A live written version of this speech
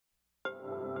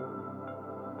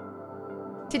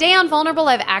Today on Vulnerable,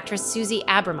 I have actress Susie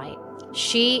Abromeit.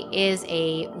 She is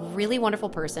a really wonderful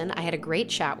person. I had a great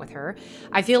chat with her.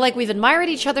 I feel like we've admired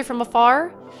each other from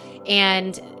afar,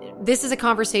 and this is a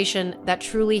conversation that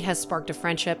truly has sparked a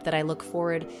friendship that I look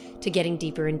forward to getting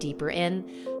deeper and deeper in.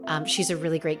 She's a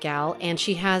really great gal, and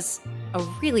she has a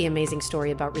really amazing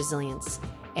story about resilience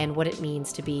and what it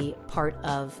means to be part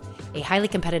of a highly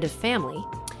competitive family,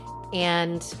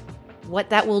 and what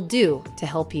that will do to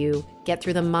help you get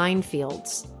through the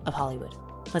minefields of Hollywood.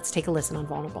 Let's take a listen on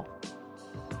Vulnerable.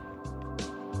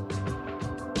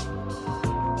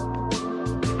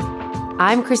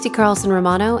 I'm Christy Carlson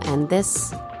Romano, and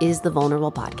this is the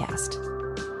Vulnerable Podcast.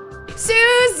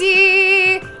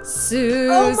 Susie!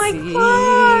 Oh my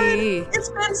God! It's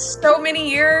been so many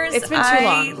years. It's been too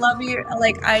long. I love you.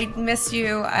 I miss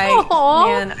you.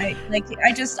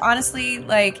 I just honestly,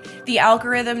 the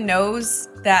algorithm knows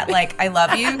that, I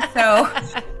love you. So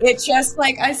it just,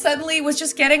 I suddenly was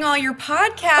just getting all your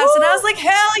podcasts, and I was like,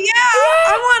 hell yeah!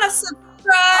 I want to subscribe.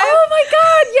 Oh my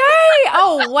God, yay!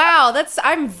 Oh wow,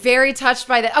 I'm very touched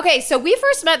by that. Okay, so we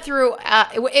first met through,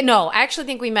 no, I actually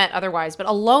think we met otherwise, but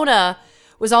Alona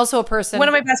was also a person. One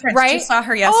of my best friends. Right? Just saw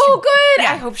her yesterday. Oh, good.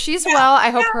 Yeah. I hope she's well.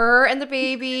 I hope her and the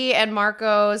baby and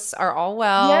Marcos are all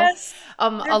well. Yes.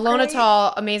 Alona great.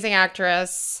 Tall, amazing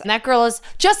actress. And that girl is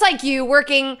just like you,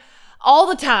 working all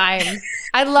the time.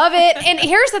 I love it. And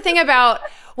here's the thing about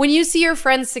when you see your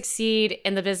friends succeed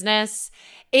in the business,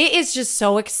 it is just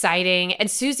so exciting. And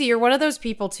Susie, you're one of those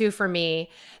people too for me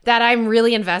that I'm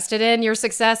really invested in your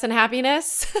success and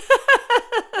happiness.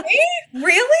 Me?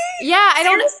 Really? Yeah,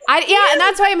 and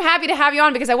that's why I'm happy to have you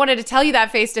on, because I wanted to tell you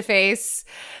that face to face.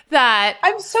 That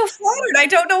I'm so flattered. I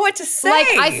don't know what to say.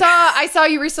 I saw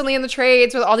you recently in the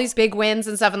trades with all these big wins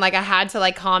and stuff, and I had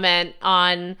to comment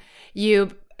on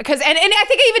you because and I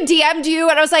think I even DM'd you,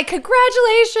 and I was like,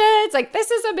 congratulations,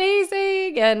 this is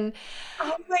amazing. And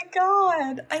oh my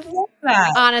God, I love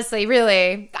that. Honestly,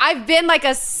 really. I've been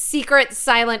a secret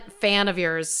silent fan of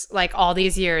yours all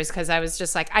these years, because I was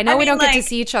just I know we don't get to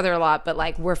see each other a lot, but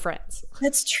we're friends.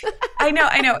 That's true. I know.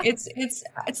 It's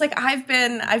I've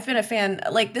been a fan.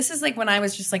 This is when I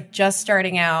was just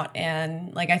starting out,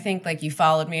 and I think you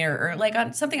followed me or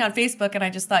on something on Facebook, and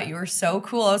I just thought you were so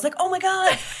cool. I was like, oh my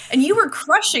God. And you were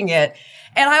crushing it.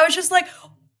 And I was just like,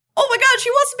 oh my God, she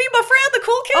wants to be my friend, the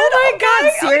cool kid. Oh my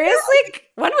God, seriously?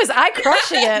 When was I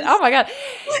crushing it? Oh my God.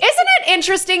 Isn't it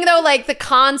interesting though, the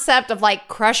concept of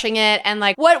crushing it and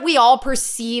what we all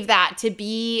perceive that to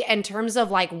be in terms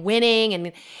of winning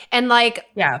and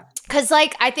yeah. Because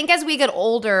I think as we get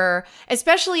older,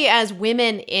 especially as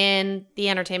women in the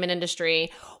entertainment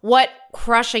industry, what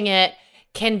crushing it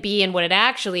can be and what it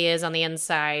actually is on the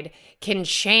inside can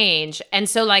change. And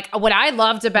so what I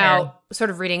loved about sort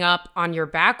of reading up on your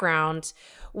background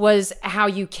was how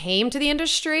you came to the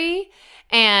industry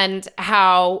and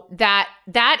how that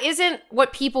isn't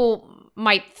what people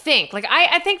might think.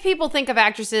 I think people think of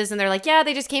actresses and they're yeah,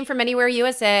 they just came from Anywhere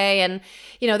USA and,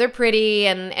 they're pretty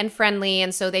and friendly.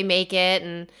 And so they make it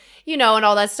and, and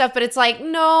all that stuff. But it's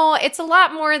no, it's a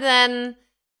lot more than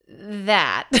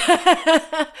that.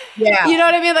 Yeah. You know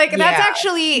what I mean? That's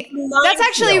actually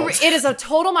it is a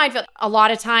total minefield a lot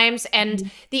of times.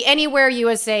 And the Anywhere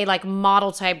USA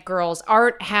model type girls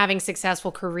aren't having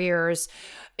successful careers,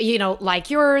 like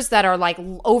yours that are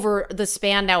over the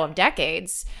span now of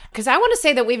decades. Because I want to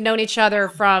say that we've known each other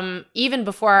from even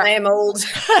before. I am old.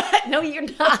 No, you're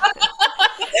not.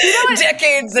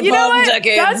 Decades upon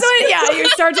decades. That's what, you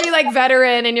start to be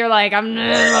veteran and you're I'm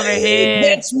over here.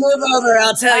 Bitch, move over.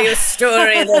 I'll tell you a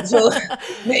story that will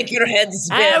make your head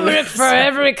spin. I work for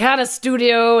every kind of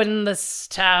studio in this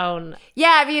town.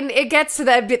 Yeah, I mean, it gets to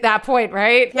that point,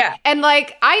 right? Yeah. And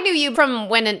I knew you from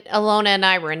when Alona and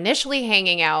I were initially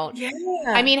hanging out. Yeah.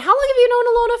 I mean, how long have you known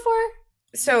Alona for?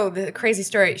 So the crazy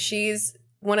story, she's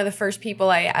one of the first people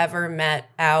I ever met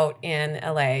out in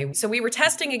LA. So we were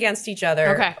testing against each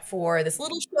other for this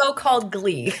little show called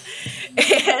Glee.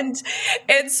 and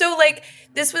so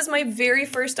this was my very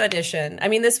first audition. I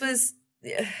mean,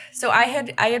 so I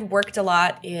had worked a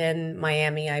lot in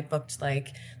Miami. I booked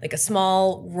a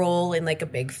small role in a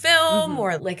big film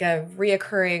or a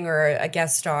reoccurring or a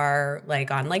guest star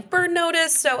on Burn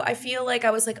Notice. So I feel I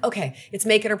was okay, it's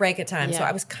make it or break it time. Yeah. So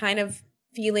I was kind of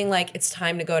feeling it's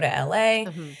time to go to LA.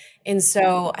 And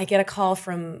so I get a call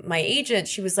from my agent.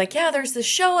 She was yeah, there's this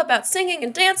show about singing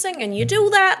and dancing and you do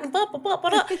that and blah, blah, blah, blah,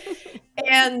 blah.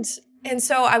 and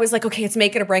so I was okay, it's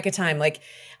make it or break it time.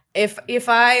 If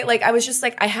I I was just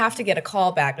I have to get a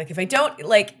call back. If I don't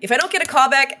get a call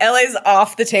back, LA's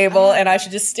off the table and I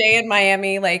should just stay in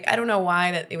Miami. I don't know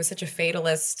why it was such a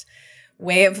fatalist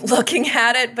way of looking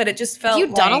at it, but it just felt Have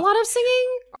you done a lot of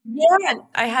singing? Yeah,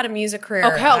 I had a music career.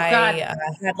 Okay, oh, God. I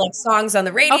had like songs on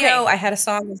the radio. Okay. I had a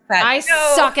song with Fat I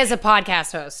suck as a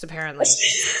podcast host, apparently.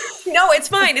 No, it's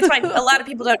fine. It's fine. A lot of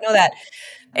people don't know that.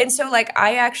 And so, like,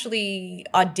 I actually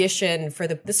auditioned for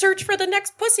the search for the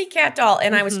next Pussycat doll,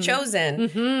 and I was chosen.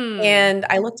 And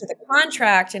I looked at the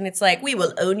contract, and it's like, we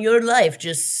will own your life.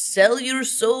 Just sell your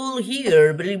soul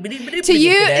here. To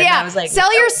you, yeah. I was like,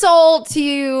 sell your soul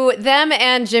to them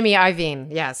and Jimmy Iovine.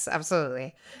 Yes,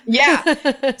 absolutely.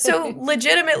 Yeah. So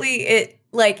legitimately,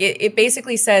 it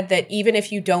basically said that even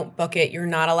if you don't book it, you're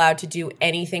not allowed to do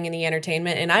anything in the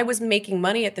entertainment. And I was making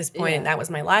money at this point, and that was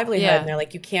my livelihood. Yeah. And they're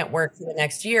like, you can't work for the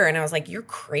next year. And I was like, you're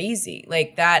crazy.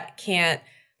 Like that can't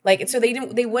so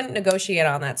they wouldn't negotiate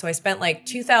on that. So I spent like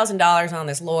 $2,000 on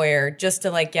this lawyer just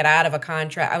to like get out of a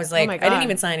contract. I was like, I didn't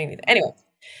even sign anything. Anyway.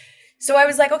 So I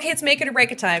was like, okay, it's make it or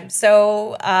break it time.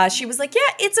 So she was like, yeah,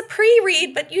 it's a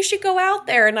pre-read, but you should go out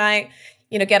there. And I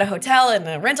get a hotel and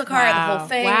a rental car and the whole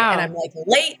thing. And I'm like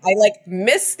late. I like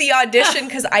missed the audition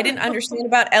because I didn't understand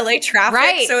about LA traffic.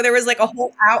 Right. So there was like a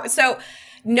whole hour. So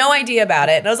no idea about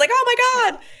it. And I was like, oh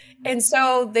my God. And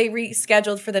so they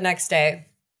rescheduled for the next day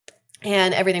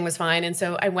and everything was fine. And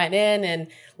so I went in and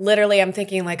literally I'm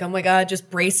thinking like, oh my God,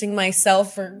 just bracing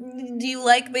myself for, do you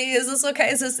like me? Is this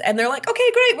okay? And they're like,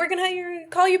 okay, great. We're going to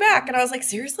call you back. And I was like,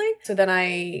 seriously? So then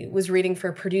I was reading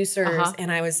for producers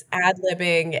and I was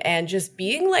ad-libbing and just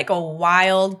being like a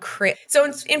wild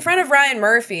So in front of Ryan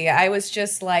Murphy, I was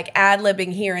just like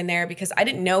ad-libbing here and there because I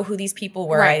didn't know who these people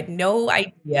were. Right. I had no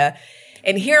idea.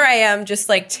 And here I am just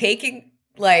like taking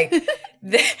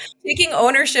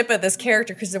ownership of this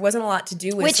character because there wasn't a lot to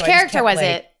do with. Which character was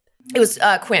it? It was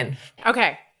Quinn.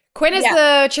 Okay. Quinn is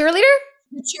the cheerleader?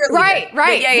 The cheerleader.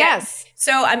 Right. Yeah. Yes.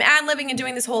 So I'm ad-libbing and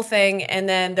doing this whole thing, and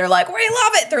then they're like, we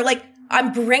love it. They're like,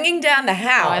 I'm bringing down the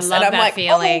house. Oh, I love and I'm that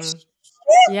feeling. Oh, shit.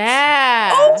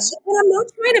 Yeah. Oh, shit. And I'm not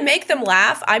trying to make them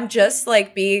laugh. I'm just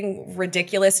like being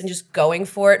ridiculous and just going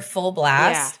for it full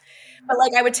blast. Yeah. But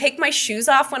like I would take my shoes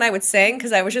off when I would sing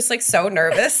because I was just like so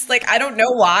nervous. Like I don't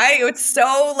know why. It was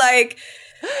so like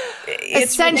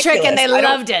eccentric and they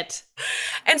loved it.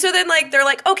 And so then like they're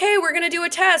like, okay, we're gonna do a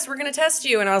test. We're gonna test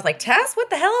you. And I was like, test? What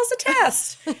the hell is a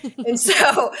test? And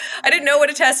so I didn't know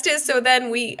what a test is. So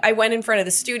then I went in front of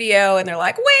the studio and they're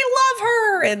like, we love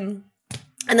her. And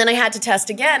then I had to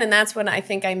test again. And that's when I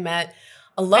think I met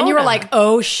Alona. And you were like,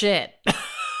 oh shit.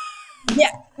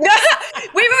 Yeah.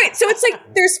 Wait. So it's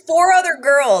like there's 4 other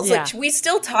girls. Yeah. Like we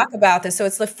still talk about this. So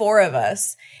it's the 4 of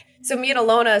us. So me and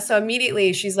Alona, so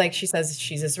immediately she says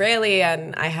she's Israeli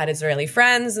and I had Israeli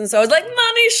friends. And so I was like,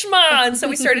 Manishma. And so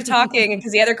we started talking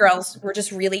because the other girls were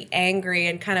just really angry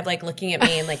and kind of like looking at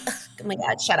me and like, oh my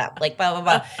God, shut up. Like blah, blah,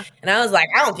 blah. And I was like,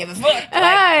 I don't give a fuck. Like,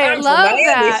 I love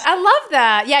that. I love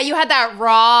that. Yeah, you had that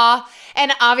raw.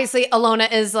 And obviously,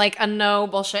 Alona is like a no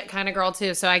bullshit kind of girl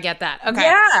too, so I get that. Okay,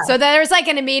 yeah. So there's like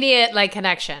an immediate like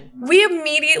connection. We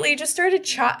immediately just started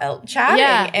chatting,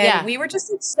 and we were just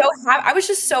like, so happy. I was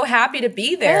just so happy to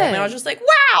be there, and I was just like,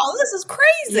 "Wow, this is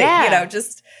crazy!" Yeah.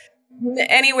 Just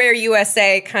anywhere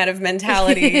USA kind of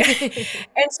mentality. And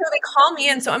so they call me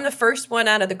in, so I'm the first one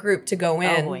out of the group to go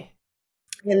in. Oh boy.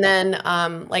 And then,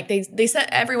 like they said,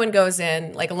 everyone goes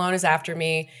in. Like Alona's after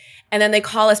me. And then they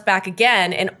call us back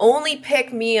again and only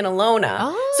pick me and Alona.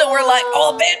 Oh. So we're like,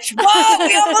 oh, bitch, whoa,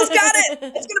 we almost got it. It's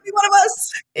going to be one of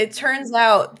us. It turns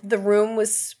out the room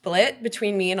was split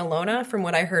between me and Alona from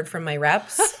what I heard from my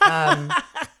reps.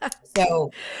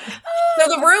 So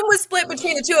the room was split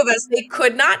between the 2 of us. They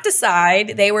could not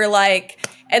decide. They were like,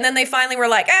 and then they finally were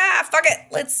like, fuck it.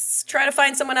 Let's try to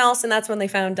find someone else. And that's when they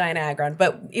found Diana Agron.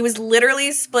 But it was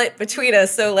literally split between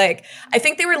us. So like, I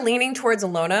think they were leaning towards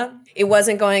Alona. It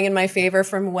wasn't going in my favor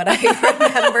from what I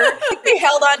remember. They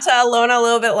held on to Alona a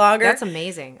little bit longer. That's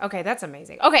amazing. Okay, that's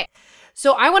amazing. Okay.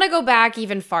 So I want to go back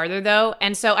even farther, though.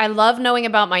 And so I love knowing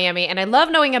about Miami, and I love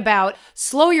knowing about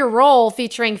Slow Your Roll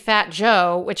featuring Fat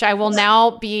Joe, which I will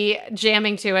now be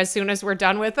jamming to as soon as we're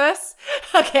done with this.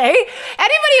 Okay?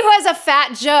 Anybody who has a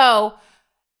Fat Joe,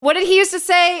 what did he used to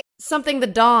say? Something the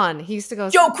Dawn. He used to go,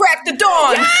 Joe cracked the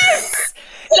dawn. Yes!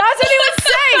 That's what he would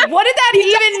say. What did that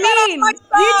even mean?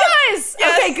 He does.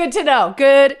 Yes. Okay, good to know.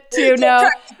 Good to know.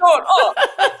 Crack the dawn. Oh.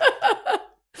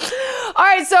 All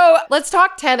right, so let's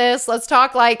talk tennis. Let's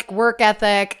talk like work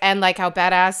ethic and like how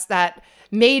badass that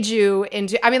made you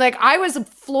into. I mean, like I was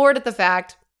floored at the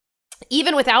fact,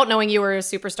 even without knowing you were a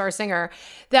superstar singer,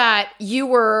 that you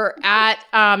were at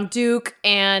Duke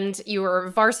and you were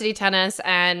varsity tennis.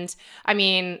 And I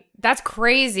mean, that's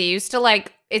crazy. You used to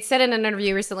like, it said in an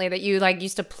interview recently that you like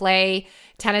used to play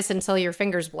tennis until your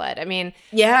fingers bled. I mean,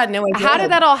 yeah, no idea. How did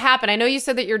that all happen? I know you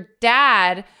said that your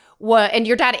dad what, and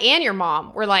your dad and your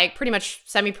mom were like pretty much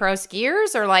semi-pro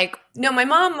skiers, or like? No, my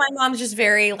mom's just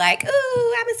very like,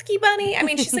 ooh, I'm a ski bunny. I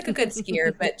mean, she's like a good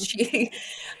skier, but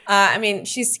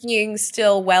she's skiing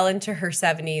still well into her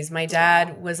 70s. My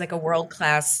dad was like a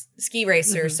world-class ski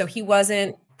racer, so he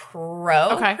wasn't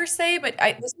pro per se, but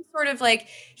this is sort of like,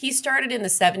 he started in the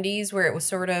 70s where it was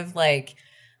sort of like,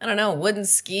 I don't know, wooden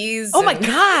skis. Oh my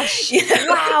gosh.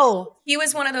 Wow. He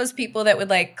was one of those people that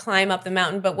would like climb up the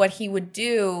mountain, but what he would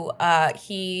do,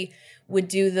 he would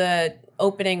do the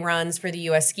opening runs for the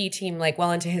US ski team like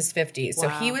well into his 50s. Wow. So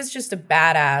he was just a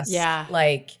badass. Yeah.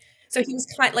 Like, so he was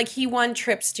like, he won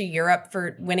trips to Europe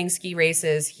for winning ski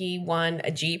races. He won a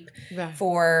Jeep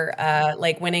for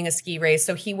like winning a ski race.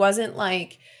 So he wasn't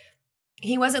like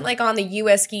on the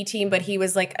US ski team, but he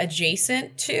was like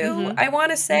adjacent to, I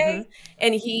want to say.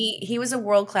 And he was a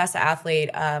world-class athlete.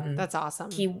 That's awesome.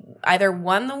 He either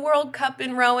won the World Cup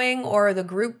in rowing, or the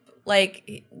group like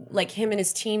him and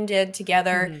his team did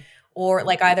together, or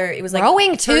like either it was like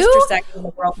rowing first too? or second in the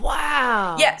world.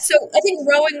 Wow. Yeah, so I think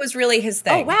rowing was really his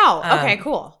thing. Oh, wow. Okay,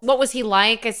 cool. What was he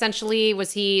like, essentially?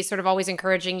 Was he sort of always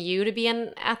encouraging you to be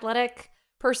an athletic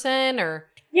person, or?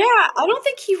 Yeah, I don't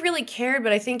think he really cared,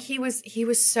 but I think he was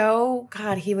so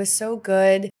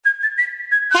good.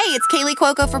 Hey, it's Kaylee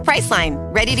Cuoco for Priceline.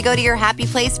 Ready to go to your happy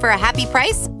place for a happy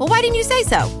price? Well, why didn't you say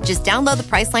so? Just download the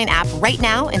Priceline app right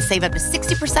now and save up to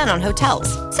 60% on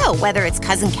hotels. So whether it's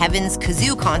Cousin Kevin's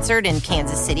Kazoo Concert in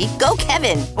Kansas City, go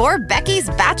Kevin, or Becky's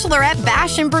Bachelorette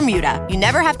Bash in Bermuda, you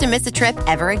never have to miss a trip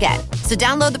ever again. So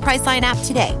download the Priceline app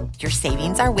today. Your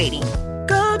savings are waiting.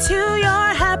 Go to your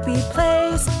happy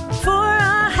place for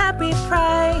a happy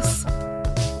price.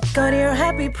 Go to your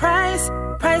happy price,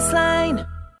 Priceline.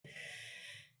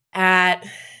 At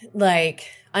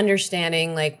like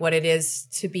understanding like what it is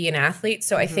to be an athlete.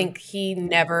 So I think he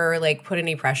never like put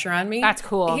any pressure on me. That's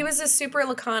cool. He was a super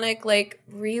laconic, like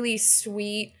really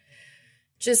sweet,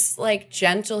 just like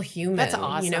gentle human. That's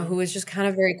awesome. You know, who was just kind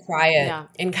of very quiet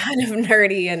and kind of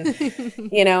nerdy,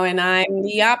 and you know, and I'm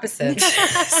the opposite.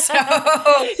 So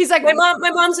he's like, my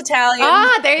mom's Italian.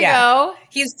 Ah, there you go.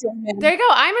 He's German. There you go.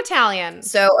 I'm Italian.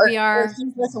 So we are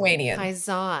he's Lithuanian.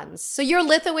 Paisans. So you're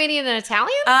Lithuanian and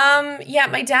Italian? Yeah,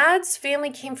 my dad's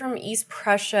family came from East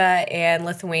Prussia and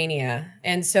Lithuania.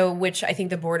 And so, which I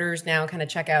think the borders now kind of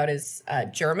check out as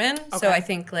German. Okay. So I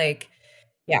think like,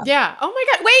 Yeah. Oh my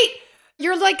God. Wait.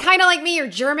 You're like kind of like me. You're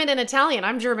German and Italian.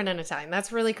 I'm German and Italian.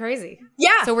 That's really crazy.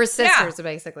 Yeah. So we're sisters,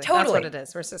 basically. Totally. That's what it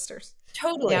is. We're sisters.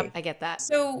 Totally. Yep, I get that.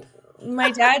 So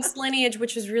my dad's lineage,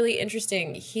 which is really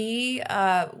interesting, he,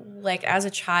 like as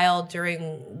a child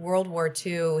during World War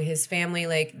II, his family,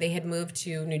 like they had moved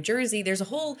to New Jersey. There's a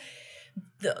whole,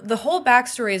 the whole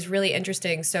backstory is really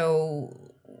interesting. So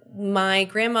my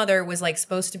grandmother was like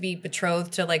supposed to be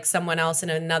betrothed to like someone else in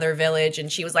another village.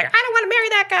 And she was like, I don't want to marry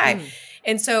that guy.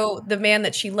 And so the man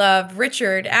that she loved,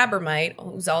 Richard Abromeit,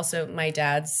 who's also my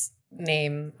dad's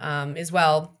name as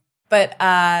well, but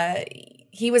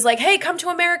he was like, hey, come to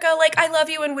America, like, I love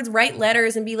you, and would write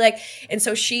letters and be like, and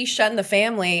so she shunned the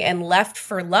family and left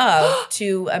for love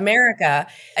to America.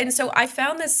 And so I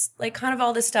found this, like, kind of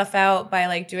all this stuff out by,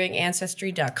 like, doing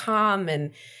Ancestry.com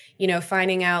and, you know,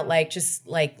 finding out, like, just,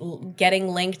 like, getting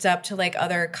linked up to, like,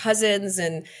 other cousins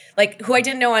and, like, who I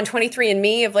didn't know on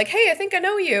 23andMe of, like, hey, I think I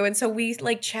know you. And so we,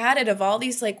 like, chatted of all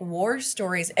these, like, war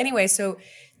stories. Anyway, so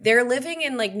they're living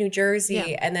in like New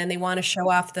Jersey, and then they want to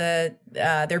show off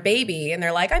their baby, and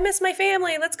they're like, I miss my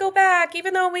family, let's go back,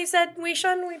 even though we said we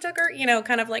took her, you know,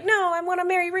 kind of like, no, I want to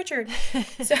marry Richard.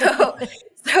 so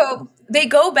they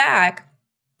go back,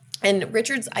 and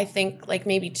Richard's, I think, like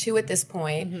maybe 2 at this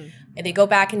point, and they go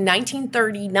back in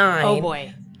 1939. Oh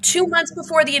boy. 2 months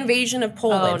before the invasion of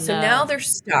Poland. Oh, no. So now they're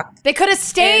stuck. They could have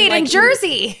stayed in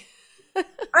Jersey.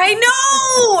 I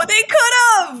know, they could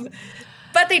have.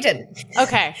 But they didn't.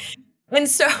 Okay. And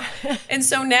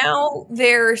so now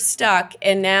they're stuck.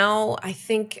 And now I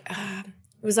think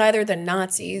it was either the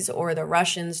Nazis or the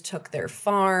Russians took their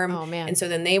farm. Oh, man. And so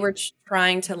then they were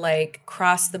trying to like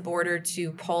cross the border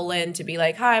to Poland to be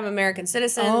like, hi, I'm American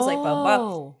citizens, like blah,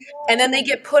 blah. And then they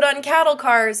get put on cattle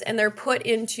cars and they're put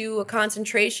into a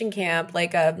concentration camp,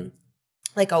 like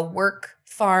a work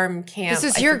farm camp.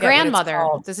 This is your grandmother.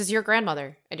 This is your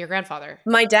grandmother and your grandfather.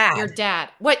 My dad. Your dad.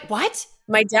 What?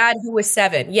 My dad, who was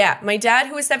 7. Yeah, my dad,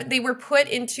 who was 7. They were put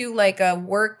into like a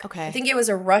work. Okay. I think it was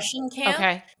a Russian camp.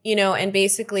 Okay. You know, and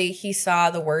basically he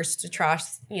saw the worst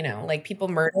atrocities. You know, like people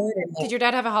murdered. And, like, did your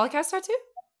dad have a Holocaust tattoo?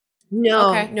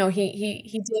 No, no,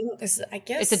 he didn't. I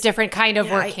guess it's a different kind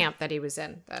of work camp that he was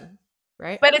in then,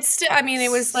 right? But it's still. I mean,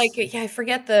 it was like I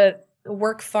forget the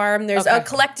work farm. There's a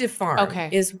collective farm. Okay.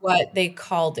 Is what they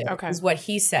called it. Okay. Is what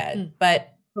he said, but.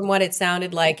 from what it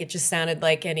sounded like, it just sounded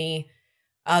like any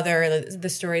other, the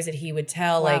stories that he would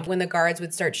tell. Wow. Like when the guards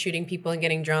would start shooting people and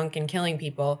getting drunk and killing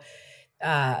people,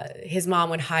 his mom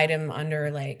would hide him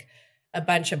under like a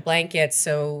bunch of blankets.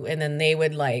 And then they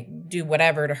would like do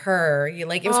whatever to her. It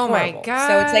was horrible. My God.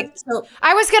 So it's like,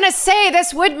 I was going to say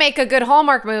this would make a good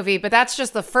Hallmark movie, but that's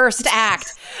just the first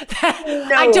act.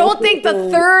 I don't think the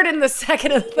third and the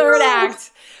second and third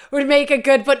act would make a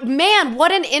good, but man,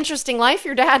 what an interesting life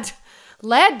your dad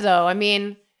led though. I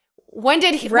mean, when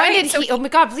did he, oh my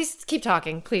God, please keep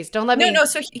talking. Please don't let me. No.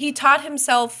 So he taught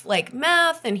himself like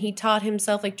math, and he taught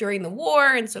himself like during the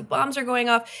war. And so bombs are going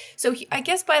off. So I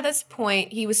guess by this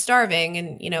point he was starving,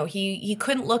 and, he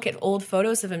couldn't look at old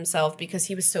photos of himself because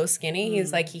he was so skinny. He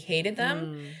was like, he hated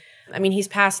them. I mean, he's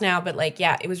passed now, but like,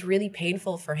 yeah, it was really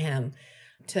painful for him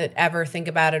to ever think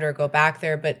about it or go back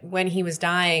there. But when he was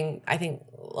dying, I think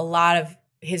a lot of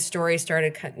his story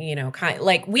started, kind of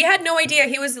like, we had no idea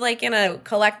he was like in a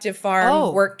collective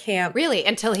farm work camp. Really?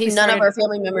 Until none of our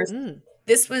family members.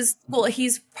 This was,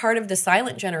 he's part of the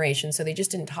silent generation. So they just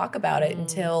didn't talk about it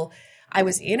until I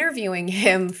was interviewing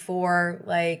him for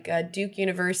like a Duke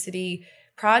University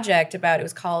project it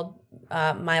was called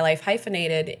My Life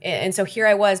Hyphenated. And so here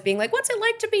I was being like, what's it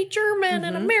like to be German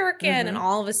and American? And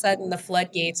all of a sudden the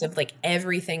floodgates of like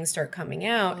everything start coming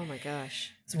out. Oh my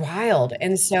gosh. It's wild.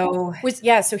 And so,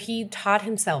 so he taught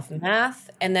himself math.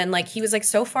 And then like, he was like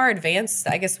so far advanced,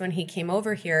 I guess when he came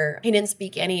over here, he didn't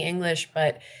speak any English,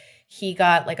 but he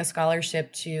got like a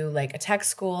scholarship to like a tech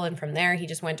school. And from there, he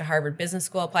just went to Harvard Business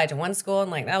School, applied to one school,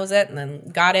 and like, that was it. And then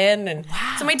got in. And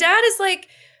so my dad is like,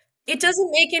 it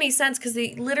doesn't make any sense because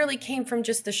they literally came from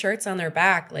just the shirts on their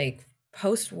back, like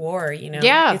post-war,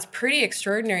 Yeah. It's pretty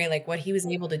extraordinary, like what he was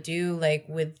able to do, like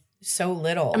with so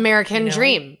little. American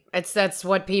dream. That's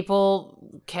what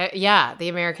people the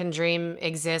American dream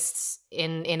exists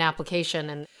in application.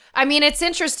 And I mean, it's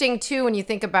interesting too when you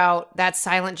think about that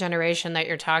silent generation that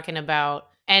you're talking about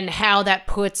and how that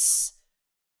puts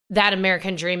that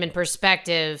American dream in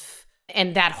perspective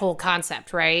and that whole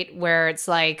concept, right? Where it's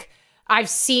like, I've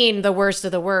seen the worst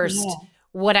of the worst. Yeah.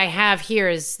 What I have here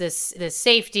is this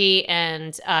safety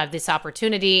and this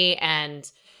opportunity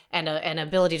and an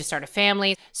ability to start a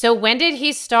family. So when did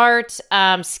he start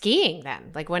skiing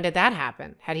then? Like, when did that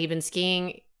happen? Had he been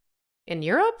skiing in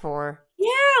Europe or?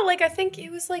 Yeah, like I think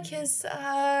it was like his,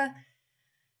 I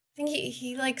think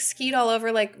he like skied all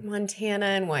over like Montana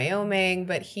and Wyoming,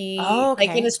 but he,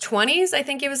 like in his 20s, I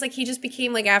think it was like he just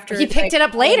became like after. He picked it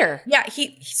up later. Yeah,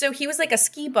 so he was like a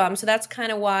ski bum. So that's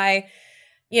kind of why,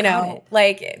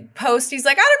 like post, he's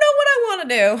like, I don't know what I want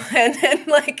to do. And then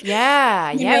like,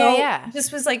 yeah.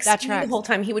 Just was like skiing the whole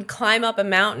time. He would climb up a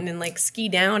mountain and like ski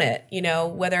down it,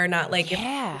 whether or not like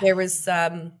if there was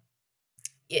a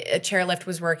chairlift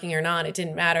was working or not, it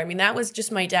didn't matter. I mean, that was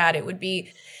just my dad. It would be,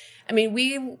 I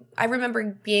mean, I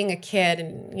remember being a kid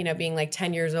and, being like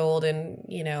 10 years old and,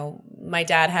 my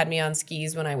dad had me on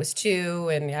skis when I was 2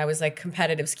 and I was like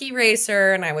competitive ski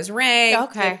racer and I was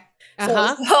ranked. Okay.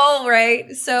 So,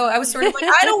 right. So I was sort of like,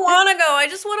 I don't want to go. I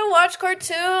just want to watch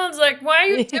cartoons. Like, why are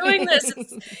you doing this?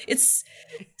 It's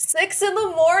 6 a.m.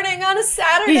 on a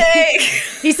Saturday.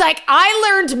 He's like, I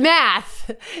learned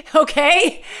math,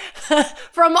 okay?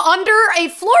 From under a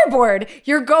floorboard.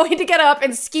 You're going to get up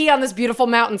and ski on this beautiful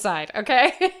mountainside,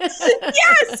 okay?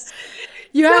 Yes.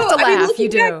 You have to laugh. You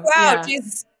do. Wow,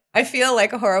 geez. I feel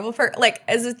like a horrible person. Like,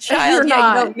 as a child, you're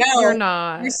not. You don't know. You're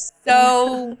not. You're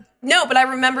so... No, but I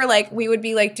remember like we would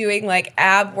be like doing like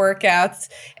ab workouts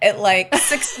at like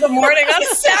 6 a.m. on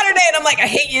a Saturday, and I'm like, I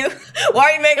hate you. Why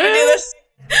are you making me do this?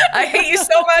 I hate you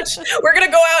so much. We're gonna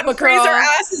go out and freeze our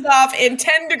asses off in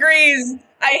 10 degrees.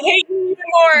 I hate you even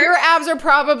more. Your abs are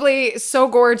probably so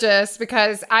gorgeous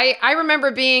because I remember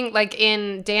being like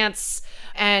in dance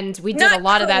and we did a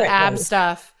lot of that ab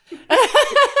stuff. Not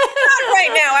right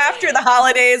now after the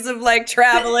holidays of like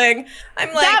traveling.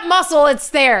 I'm like, that muscle, it's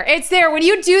there. It's there. When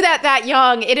you do that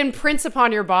young, it imprints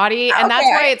upon your body. And that's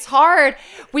why it's hard.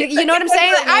 You know what I'm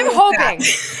saying? Like, I'm hoping.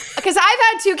 Because I've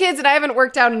had 2 kids and I haven't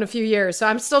worked out in a few years. So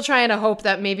I'm still trying to hope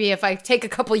that maybe if I take a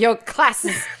couple yoga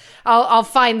classes, I'll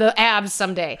find the abs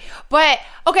someday. But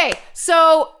okay,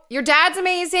 so your dad's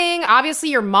amazing. Obviously,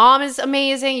 your mom is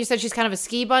amazing. You said she's kind of a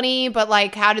ski bunny, but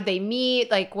like, how did they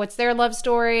meet? Like, what's their love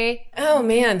story? Oh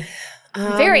man,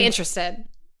 I'm very interested.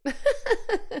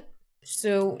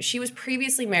 So she was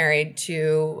previously married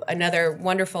to another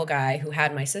wonderful guy who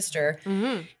had my sister,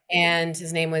 and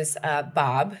his name was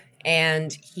Bob,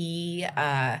 and he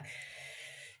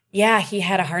Yeah, he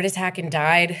had a heart attack and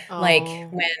died like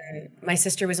when my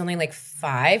sister was only like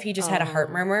 5. He just had a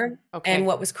heart murmur. Okay. And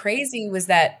what was crazy was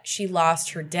that she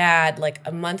lost her dad like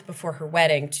a month before her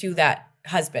wedding to that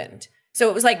husband. So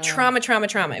it was like trauma.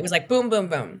 It was like boom, boom,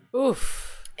 boom.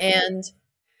 Oof. And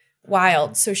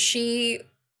wild. So she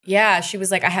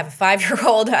was like, I have a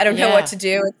 5-year-old. I don't know what to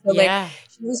do. And so like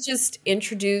she was just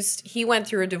introduced. He went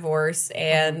through a divorce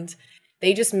and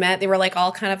they just met. They were like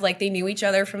all kind of like they knew each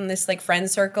other from this like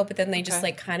friend circle, but then they just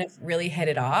like kind of really hit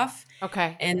it off.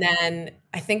 Okay. And then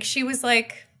I think she was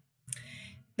like,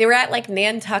 they were at like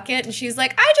Nantucket and she's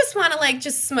like, I just want to like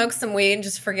just smoke some weed and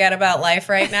just forget about life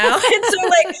right now. And so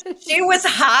like she was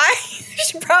high.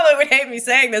 She probably would hate me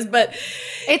saying this, but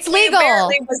it's legal.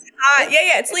 Apparently was high.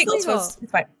 Yeah, it's legal. So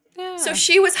it's fine. Yeah. So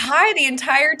she was high the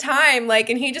entire time, like,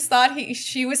 and he just thought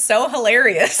she was so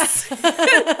hilarious. So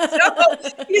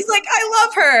he's like, I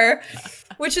love her,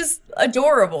 which is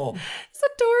adorable. It's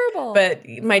adorable. But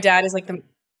my dad is like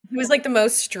he was like the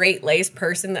most straight-laced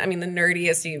person. I mean, the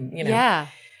nerdiest, you know. Yeah.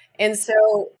 And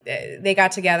so they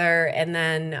got together and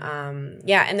then,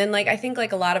 and then like, I think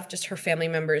like a lot of just her family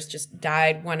members just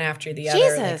died one after the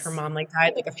other. Like her mom like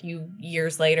died like a few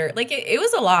years later. Like it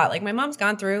was a lot. Like my mom's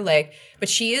gone through like, but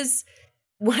she is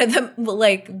one of the,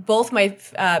 like both my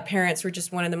parents were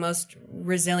just one of the most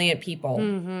resilient people.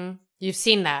 Mm-hmm. You've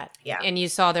seen that. Yeah. And you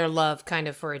saw their love kind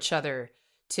of for each other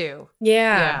too.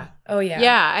 Yeah. Oh yeah.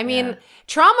 Yeah. I mean,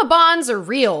 trauma bonds are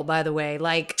real, by the way.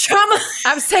 Like trauma.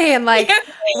 I'm saying like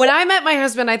when I met my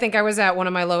husband, I think I was at one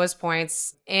of my lowest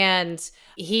points and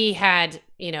he had,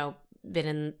 you know, been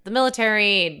in the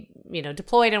military, you know,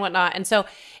 deployed and whatnot. And so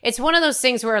it's one of those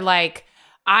things where like,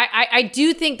 I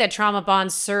do think that trauma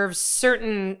bonds serve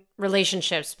certain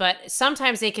relationships, but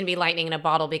sometimes they can be lightning in a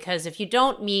bottle because if you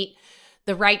don't meet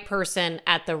the right person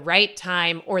at the right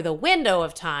time or the window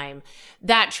of time,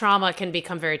 that trauma can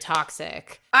become very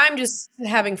toxic. I'm just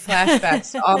having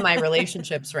flashbacks to all my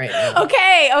relationships right now.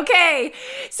 Okay.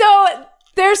 So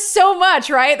there's so much,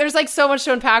 right? There's like so much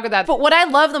to unpack with that. But what I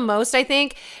love the most, I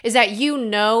think, is that you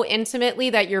know intimately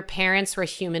that your parents were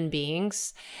human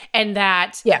beings and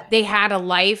that they had a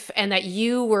life and that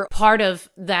you were part of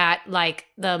that, like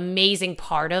the amazing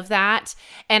part of that.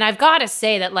 And I've got to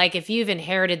say that like if you've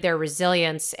inherited their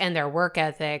resilience and their work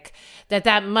ethic,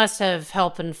 that must have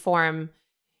helped inform,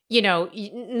 you know,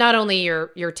 not only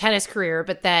your tennis career,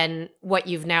 but then what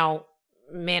you've now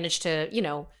managed to, you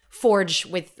know, forge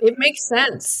with. It makes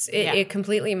sense. It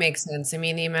completely makes sense. I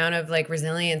mean, the amount of like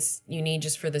resilience you need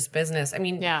just for this business. I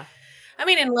mean,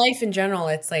 in life in general,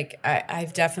 it's like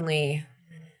I've definitely.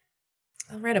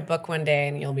 I'll write a book one day,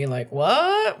 and you'll be like,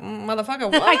 "What, motherfucker?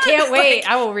 What?" I can't wait.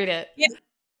 I will read it.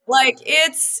 Like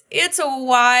it's a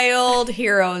wild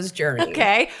hero's journey.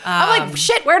 Okay. I'm like,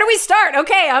 shit, where do we start?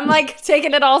 Okay. I'm like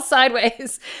taking it all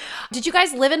sideways. Did you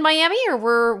guys live in Miami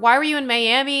or why were you in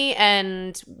Miami?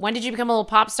 And when did you become a little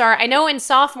pop star? I know in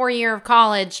sophomore year of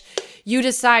college, you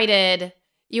decided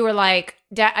you were like,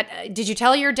 did you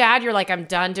tell your dad you're like, I'm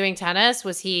done doing tennis?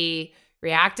 Was he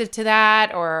reactive to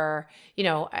that? Or, you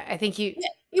know, I think you...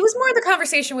 It was more the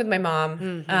conversation with my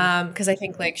mom, because I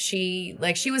think she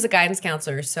was a guidance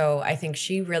counselor, so I think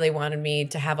she really wanted me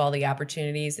to have all the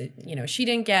opportunities that she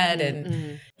didn't get,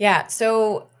 and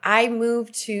so I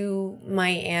moved to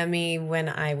Miami when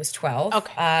I was 12.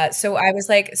 Okay, so I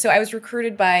was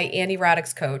recruited by Andy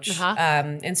Roddick's coach,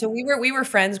 and so we were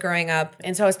friends growing up,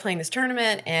 and so I was playing this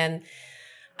tournament and.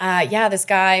 This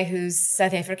guy who's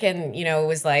South African,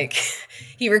 was like,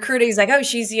 he recruited. He's like, oh,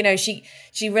 she's,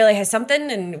 she really has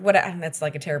something, and that's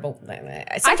like a terrible.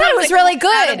 I thought it was really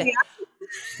good.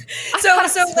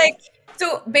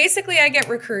 So basically, I get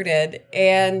recruited,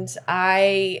 and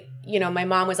my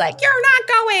mom was like, you're not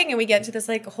going, and we get into this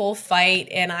like whole fight,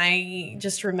 and I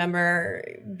just remember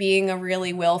being a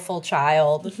really willful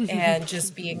child and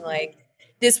just being like.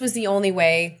 This was the only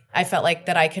way I felt like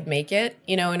that I could make it,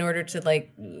 in order to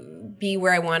like be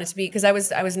where I wanted to be. Because I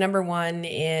was number one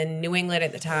in New England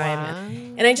at the time.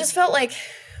 Wow. And I just felt like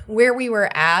where we were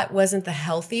at wasn't the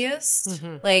healthiest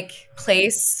like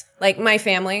place, like my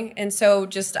family. And so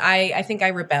just I think I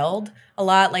rebelled a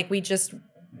lot. Like we just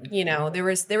there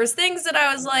was things that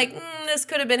I was like, this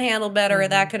could have been handled better, or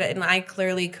that could have, and I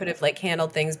clearly could have like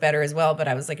handled things better as well. But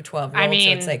I was like a 12-year-old, so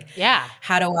it's like,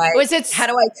 how do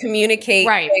I communicate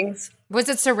things? Was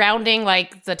it surrounding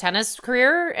like the tennis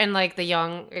career and like the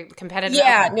young competitive?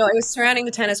 Yeah, no, it was surrounding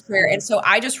the tennis career, and so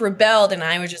I just rebelled, and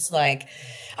I was just like.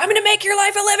 I'm going to make your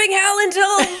life a living hell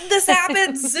until this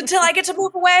happens, until I get to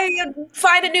move away and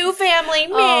find a new family.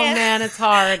 Oh, man, it's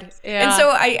hard. Yeah. And so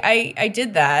I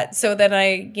did that. So then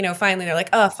finally they're like,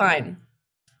 oh, fine.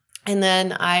 And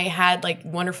then I had like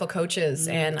wonderful coaches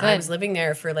and I was living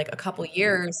there for like a couple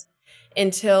years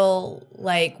until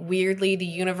like weirdly the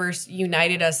universe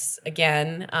united us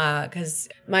again because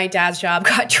my dad's job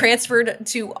got transferred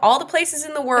to all the places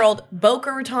in the world,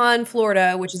 Boca Raton,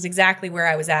 Florida, which is exactly where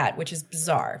I was at, which is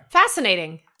bizarre.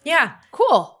 Fascinating. Yeah.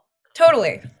 Cool.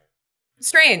 Totally.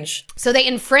 Strange. So they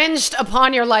infringed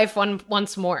upon your life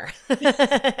once more.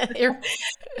 Yeah.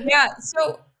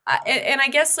 So, and I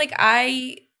guess like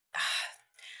I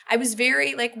was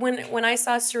very like when I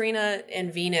saw Serena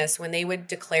and Venus, when they would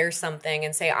declare something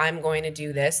and say, I'm going to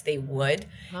do this, they would.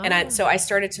 Oh. And so I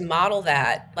started to model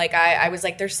that. Like I was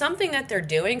like, there's something that they're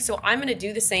doing, so I'm going to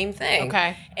do the same thing.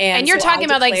 Okay. And you're so talking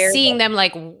about like seeing them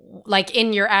like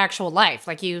in your actual life,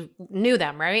 like you knew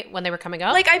them, right? When they were coming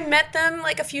up? Like I met them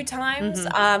like a few times.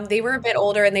 They were a bit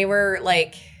older and they were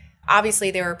like,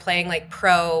 obviously they were playing like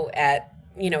pro at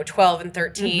 12 and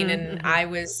 13 and I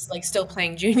was like still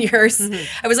playing juniors.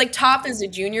 I was like top as a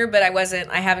junior, but I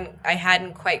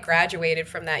hadn't quite graduated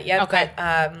from that yet. Okay.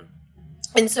 But,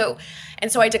 and so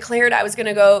I declared I was going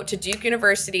to go to Duke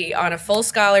University on a full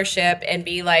scholarship and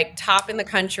be like top in the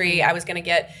country. I was going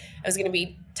to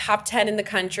be top 10 in the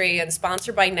country and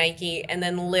sponsored by Nike. And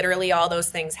then literally all those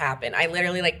things happened. I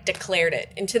literally like declared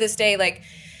it. And to this day, like,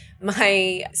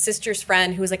 my sister's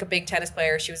friend, who was like a big tennis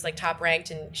player, she was like top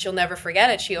ranked and she'll never forget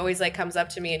it. She always like comes up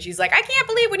to me and she's like, I can't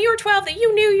believe when you were 12 that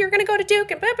you knew you were going to go to Duke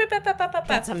and blah, blah, blah, blah, blah, blah.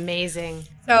 That's amazing.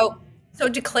 So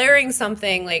declaring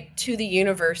something like to the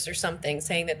universe or something,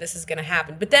 saying that this is going to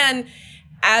happen. But then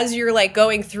as you're like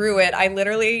going through it, I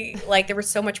literally like there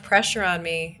was so much pressure on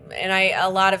me and a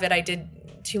lot of it I did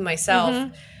to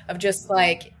myself. Of just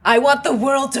like, I want the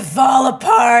world to fall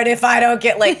apart if I don't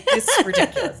get like, this is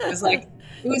ridiculous.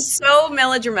 It was so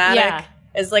melodramatic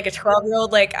as like a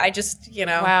 12-year-old. Like I just,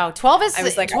 Wow. 12 is, I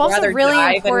was like, 12 I'd is really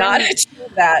die important. than not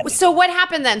achieve that. So what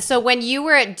happened then? So when you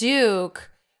were at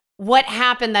Duke, what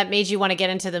happened that made you want to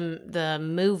get into the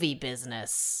movie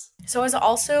business? So I was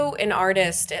also an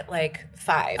artist at like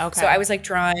 5. Okay. So I was like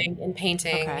drawing and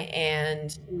painting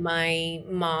and my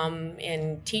mom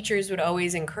and teachers would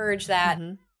always encourage that.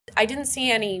 I didn't see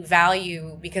any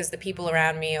value because the people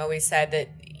around me always said that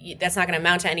that's not going to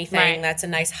amount to anything. Right. That's a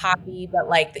nice hobby, but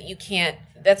like that you can't,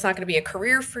 that's not going to be a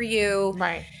career for you.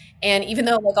 Right. And even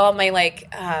though like all my like,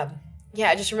 I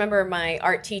just remember my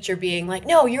art teacher being like,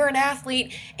 no, you're an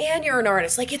athlete and you're an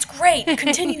artist. Like, it's great.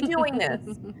 Continue doing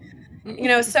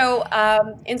this. So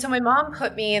my mom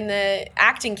put me in the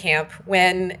acting camp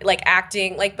when like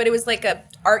acting, like, but it was like a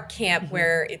art camp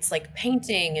where it's like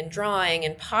painting and drawing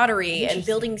and pottery and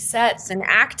building sets and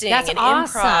acting and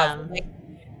awesome. Improv. Like,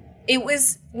 it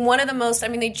was one of the most,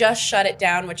 they just shut it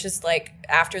down, which is like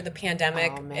after the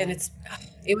pandemic. And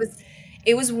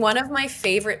it was one of my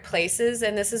favorite places.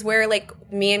 And this is where like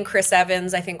me and Chris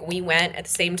Evans, I think we went at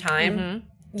the same time.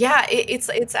 Yeah,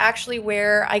 it's actually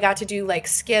where I got to do like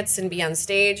skits and be on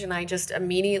stage, and I just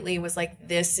immediately was like,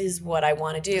 "This is what I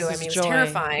want to do." It was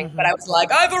terrifying, but I was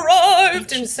like, "I've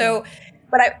arrived!" And so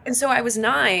I was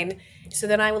 9. So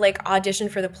then I would like audition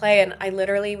for the play, and I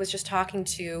literally was just talking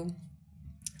to.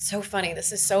 So funny.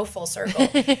 This is so full circle.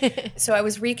 So I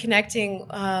was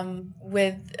reconnecting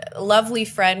with a lovely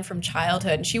friend from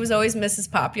childhood, and she was always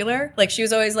Mrs. Popular. Like she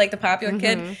was always like the popular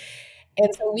kid.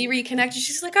 And so we reconnected.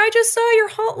 She's like, I just saw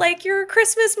your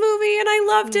Christmas movie and I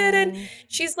loved it. And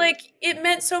she's like, it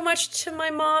meant so much to my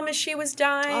mom as she was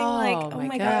dying. Oh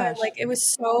my God. Like it was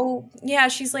so,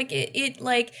 she's like, it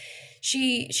like,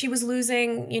 she was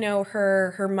losing,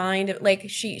 her mind. Like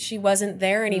she wasn't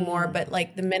there anymore. But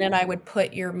like the minute I would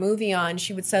put your movie on,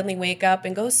 she would suddenly wake up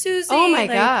and go, Susie. Oh my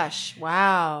gosh.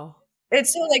 Wow.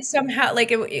 It's so like somehow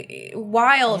like it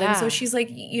wild. Yeah. And so she's like,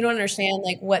 you don't understand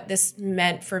like what this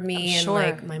meant for me and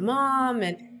like my mom.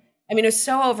 And it was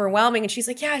so overwhelming. And she's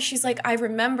like, I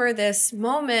remember this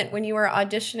moment when you were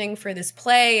auditioning for this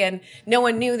play and no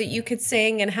one knew that you could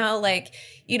sing and how like,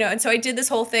 and so I did this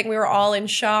whole thing. We were all in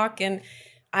shock and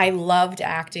I loved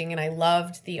acting and I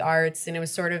loved the arts. And it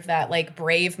was sort of that like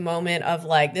brave moment of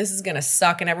like, this is going to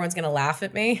suck and everyone's going to laugh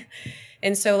at me.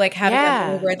 And so like having that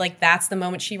moment where like that's the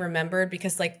moment she remembered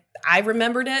because like I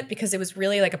remembered it because it was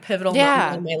really like a pivotal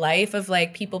moment in my life of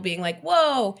like people being like,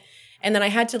 whoa. And then I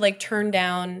had to like turn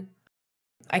down.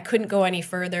 I couldn't go any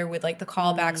further with like the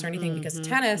callbacks or anything because of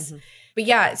tennis.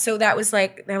 But so that was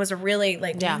a really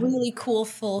like really cool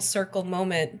full circle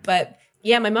moment. But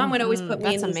my mom would always put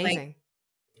me in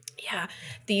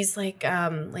these like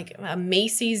a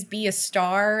Macy's Be a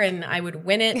Star and I would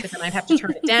win it, but then I'd have to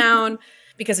turn it down.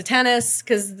 Because of tennis,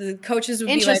 because the coaches would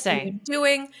be like, what are you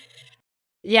doing?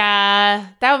 Yeah,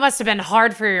 that must have been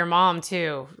hard for your mom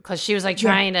too, because she was like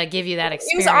trying to give you that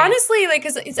experience. It was honestly like,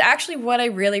 because it's actually what I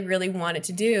really, really wanted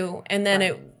to do. And then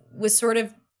it was sort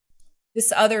of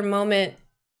this other moment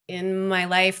in my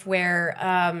life where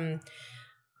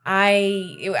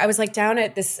I was like down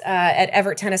at this at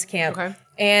Everett tennis camp,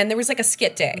 and there was like a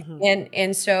skit day,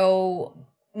 and so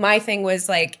my thing was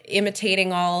like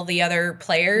imitating all the other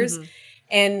players,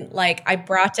 and like I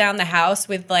brought down the house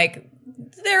with like.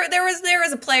 There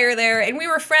was a player there, and we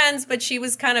were friends, but she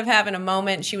was kind of having a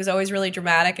moment. She was always really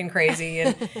dramatic and crazy,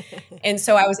 and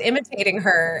so I was imitating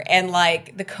her, and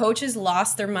like the coaches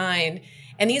lost their mind.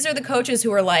 And these are the coaches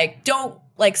who are like, don't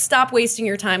like stop wasting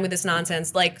your time with this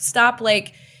nonsense. Like stop,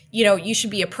 like, you know, you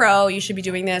should be a pro. You should be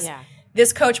doing this. Yeah.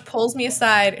 This coach pulls me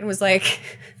aside and was like,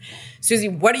 Susie,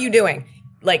 what are you doing?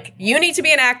 Like, you need to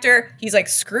be an actor. He's like,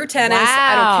 screw tennis. Wow,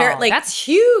 I don't care. Like, that's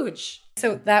huge.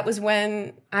 So that was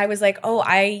when I was like, oh,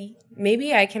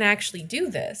 maybe I can actually do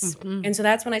this. And so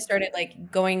that's when I started like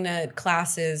going to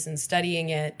classes and studying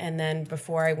it. And then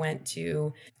before I went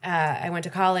to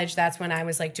college, that's when I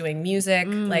was like doing music.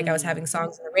 Like I was having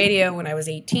songs on the radio when I was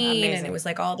 18. Amazing. And it was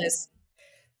like all this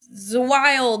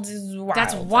wild.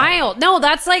 That's wild. No,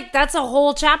 that's a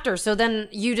whole chapter. So then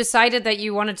you decided that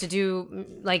you wanted to do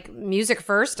like music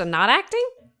first and not acting?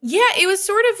 Yeah, it was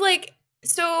sort of like,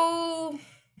 So,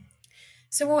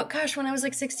 gosh, when I was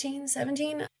like 16,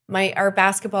 17, our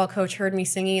basketball coach heard me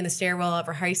singing in the stairwell of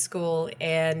our high school,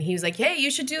 and he was like, hey, you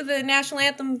should do the national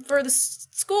anthem for the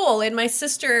school. And my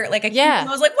sister, like, I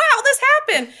was like, wow, this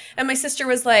happened. And my sister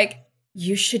was like,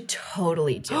 you should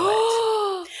totally do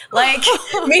it. Like,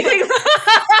 meaning,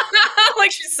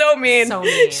 like, she's so mean. So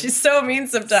mean. She's so mean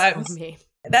sometimes. So mean.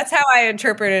 That's how I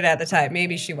interpreted it at the time.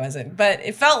 Maybe she wasn't, but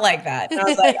it felt like that. And I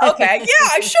was like, okay, yeah,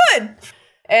 I should.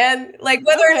 And like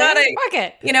whether or not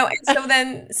you know, and so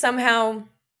then somehow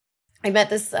I met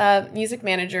this music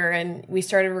manager, and we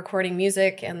started recording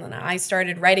music, and then I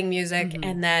started writing music,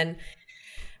 and then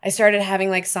I started having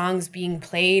like songs being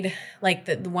played, like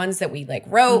the ones that we like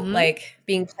wrote, like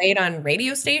being played on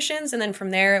radio stations. And then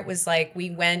from there it was like we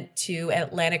went to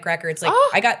Atlantic Records. Like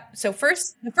the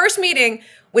first meeting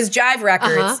was Jive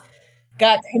Records.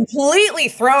 Got completely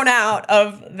thrown out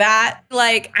of that.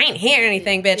 Like, I ain't hearing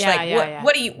anything, bitch.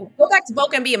 What do you go back to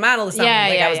Boca and be a model or something?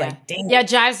 I was like, dang. Yeah,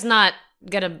 Jive's not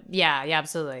gonna. Yeah,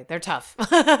 absolutely. They're tough.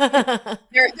 They're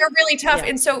really tough. Yeah.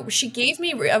 And so she gave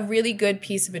me a really good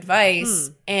piece of advice,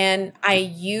 and I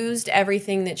used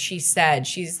everything that she said.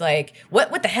 She's like,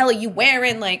 "What the hell are you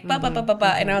wearing?" Like, blah blah blah blah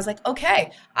blah. And I was like,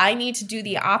 okay, I need to do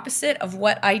the opposite of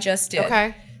what I just did.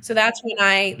 Okay. So that's when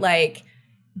I like.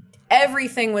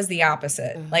 Everything was the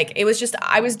opposite. Like, it was just,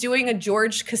 I was doing a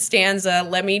George Costanza,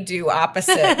 let me do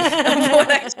opposite of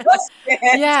what I just did.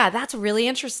 Yeah, that's really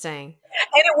interesting.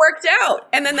 And it worked out.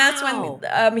 And then that's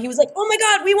when he was like, oh my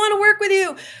God, we want to work with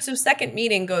you. So second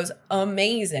meeting goes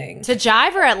amazing. To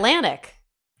Jive or Atlantic?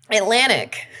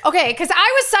 Atlantic. Okay, because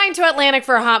I was signed to Atlantic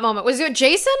for a hot moment. Was it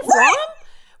Jason Flom?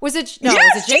 Was it? No,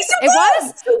 yes, was it Jason? It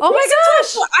was? Oh my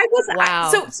gosh. Wow.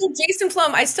 So Jason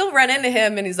Flom, I still run into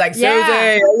him, and he's like, Susie, you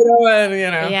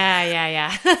know.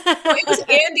 Yeah. So it was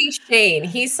Andy Shane.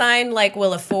 He signed like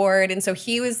Willa Ford, and so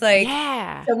he was like,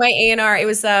 so my A&R, it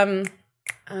was, I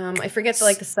forget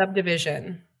the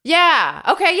subdivision. Yeah.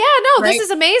 Okay. Yeah. No, This is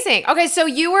amazing. Okay. So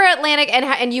you were Atlantic,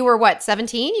 and you were what,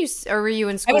 17? Or were you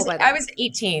in school by then? I was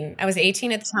 18. I was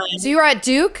 18 at the time. So you were at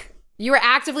Duke? You were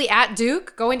actively at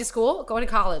Duke, going to school, going to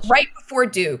college? Right before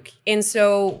Duke. And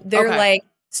so they're like,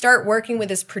 start working with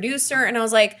this producer. And I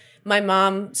was like, my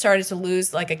mom started to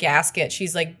lose like a gasket.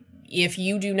 She's like, if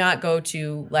you do not go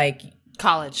to like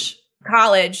college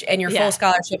and your full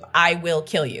scholarship, I will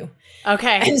kill you.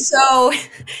 Okay. And so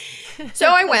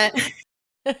I went.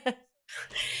 I'm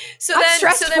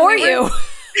stressed for you.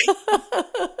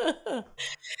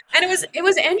 And it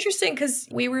was interesting because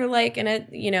we were like in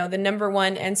the number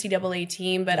 1 NCAA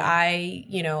team, but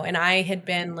I had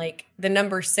been like the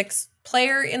number 6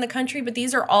 player in the country, but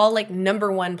these are all like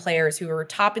number 1 players who were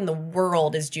top in the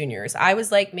world as juniors. I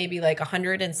was like maybe like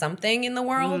 100 and something in the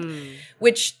world,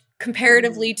 which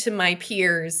comparatively to my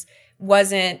peers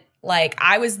wasn't like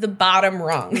I was the bottom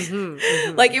rung.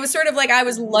 Like it was sort of like I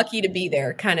was lucky to be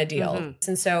there kind of deal.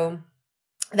 And so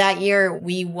that year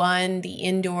we won the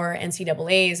indoor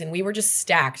NCAAs, and we were just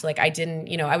stacked. Like I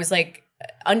was like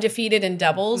undefeated in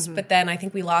doubles, but then I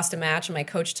think we lost a match and my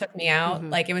coach took me out.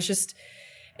 Like it was just,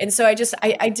 and so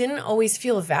I didn't always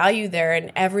feel value there,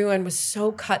 and everyone was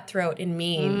so cutthroat and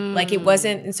mean. Like it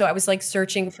wasn't, and so I was like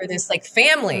searching for this like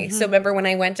family. So remember when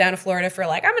I went down to Florida for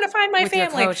like, I'm going to find my with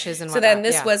family. Your coaches and so then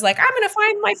this was like, I'm going to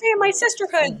find my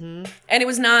sisterhood. And it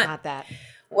was not that.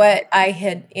 what I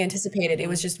had anticipated. It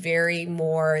was just very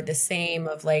more the same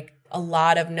of like a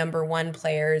lot of number one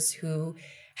players who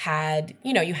had,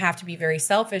 you know, you have to be very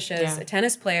selfish as a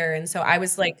tennis player. And so I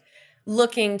was like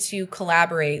looking to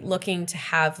collaborate, looking to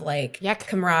have like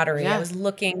camaraderie. I was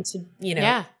looking to, you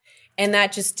know, and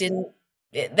that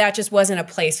just wasn't a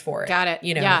place for it. Got it.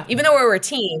 You know, even though we were a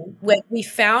team, we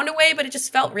found a way, but it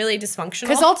just felt really dysfunctional.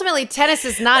 Because ultimately, tennis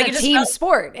is not a team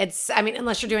sport. It's, I mean,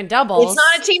 unless you're doing doubles. It's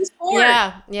not a team sport.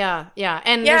 Yeah.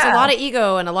 And there's a lot of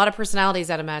ego and a lot of personalities,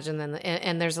 I'd imagine.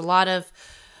 And there's a lot of,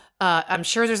 I'm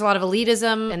sure there's a lot of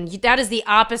elitism. And that is the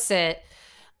opposite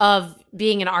of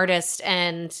being an artist.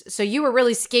 And so you were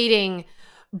really skating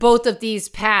both of these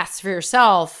paths for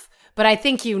yourself. But I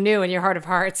think you knew in your heart of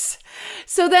hearts.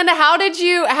 So then how did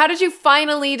you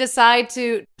finally decide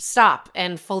to stop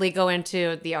and fully go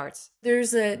into the arts?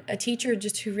 There's a teacher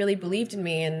just who really believed in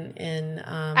me and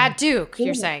at Duke,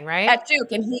 you're saying, right? At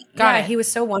Duke. And he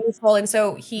was so wonderful. And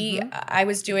so I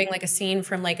was doing like a scene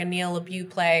from like a Neil LaBeouf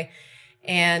play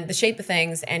and The Shape of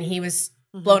Things, and he was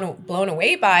blown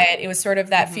away by it. It was sort of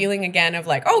that feeling again of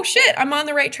like, oh shit, I'm on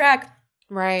the right track.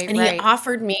 Right. And he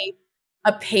offered me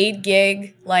a paid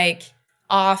gig, like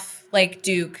off like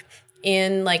Duke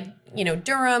in like, you know,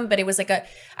 Durham, but it was like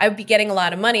I would be getting a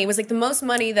lot of money. It was like the most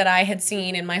money that I had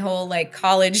seen in my whole like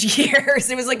college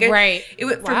years. It was like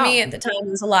for me at the time, it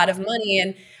was a lot of money,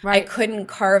 and I couldn't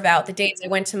carve out the dates. I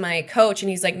went to my coach and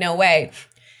he's like, no way,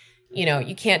 you know,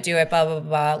 you can't do it, blah, blah,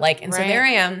 blah. Like, and so there I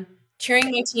am cheering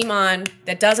my team on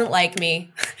that doesn't like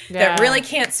me, that really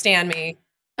can't stand me.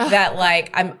 That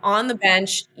like I'm on the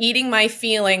bench eating my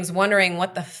feelings, wondering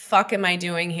what the fuck am I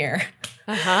doing here?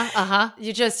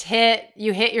 You just hit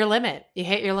your limit. You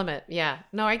hit your limit. Yeah.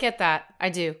 No, I get that.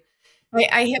 I do.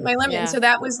 I hit my limit. And so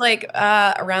that was like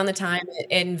around the time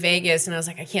in Vegas, and I was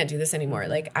like, I can't do this anymore.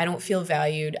 Like, I don't feel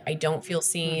valued. I don't feel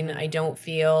seen. I don't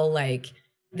feel like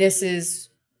this is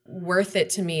worth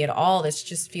it to me at all. This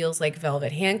just feels like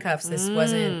velvet handcuffs. This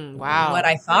wasn't what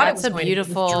I thought it was going to be. That's a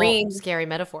beautiful, scary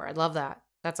metaphor. I love that.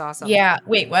 That's awesome. Yeah.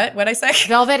 Wait, what? What'd I say?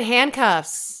 Velvet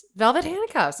handcuffs. Velvet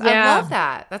handcuffs. Yeah. I love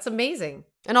that. That's amazing.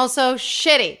 And also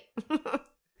shitty.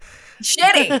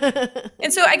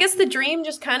 And so I guess the dream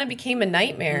just kind of became a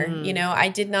nightmare. You know, I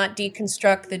did not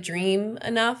deconstruct the dream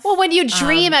enough. Well, when you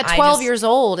dream at 12 years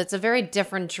old, it's a very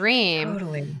different dream.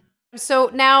 Totally.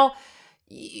 So now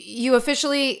you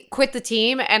officially quit the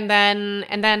team, and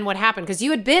then what happened? Because you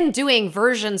had been doing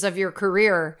versions of your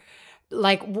career.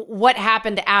 Like, what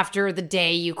happened after the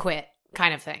day you quit,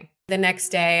 kind of thing? The next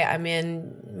day, I'm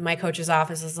in my coach's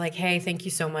office. It's like, hey, thank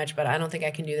you so much, but I don't think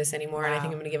I can do this anymore, and I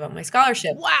think I'm going to give up my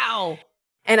scholarship. Wow.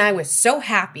 And I was so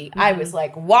happy. I was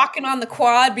like walking on the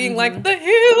quad, being like, the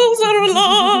hills are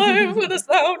alive with the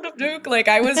sound of Duke. Like,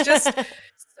 I was just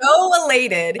so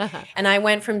elated. And I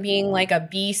went from being like a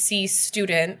BC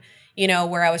student, you know,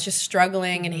 where I was just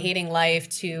struggling and hating life,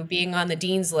 to being on the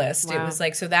dean's list. Wow. It was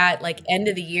like, so that like end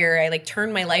of the year, I like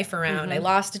turned my life around. I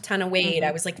lost a ton of weight.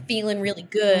 I was like feeling really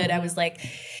good. I was like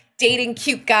dating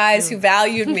cute guys who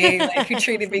valued me, like who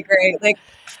treated me great. Like,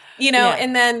 you know,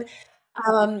 and then,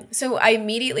 so I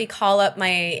immediately call up my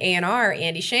A&R,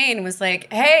 Andy Shane, and was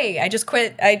like, hey, I just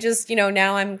quit. You know,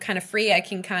 now I'm kind of free. I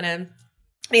can kind of,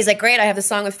 and he's like, great, I have the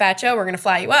song with Fat Joe. We're going to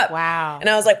fly you up. Wow. And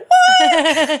I was like,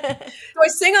 what? So I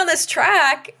sing on this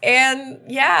track. And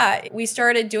yeah, we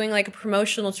started doing like a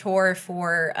promotional tour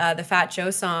for the Fat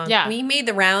Joe song. Yeah. We made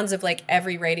the rounds of like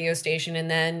every radio station. And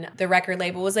then the record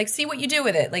label was like, see what you do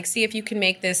with it. Like, see if you can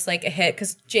make this like a hit.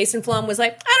 Because Jason Flum was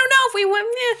like, I don't know if we went.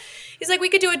 He's like, we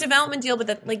could do a development deal, but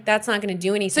that's not going to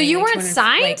do anything. So you like, weren't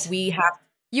signed? Like, we have.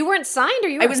 You weren't signed, or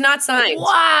you were? I was not signed.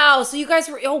 Wow. So you guys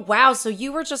were, wow. So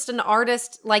you were just an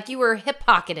artist, like you were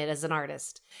hip-pocketed as an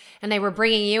artist, and they were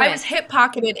bringing you in. I was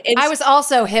hip-pocketed. I was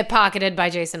also hip-pocketed by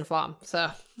Jason Flom,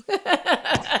 so. What?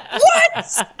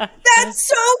 That's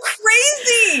so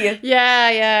crazy.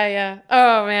 Yeah.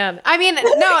 Oh, man. I mean,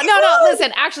 no.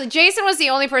 Listen, actually, Jason was the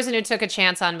only person who took a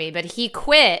chance on me, but he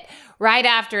quit right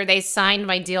after they signed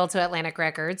my deal to Atlantic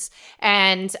Records.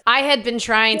 And I had been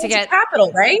trying to get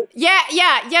Capitol, right?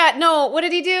 Yeah. No, what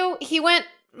did he do? He went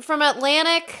from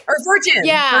Atlantic or Virgin.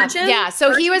 Yeah. So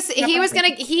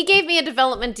Virgin? he gave me a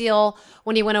development deal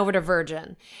when he went over to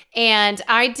Virgin. And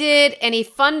he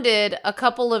funded a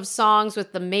couple of songs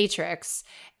with The Matrix.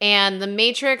 And The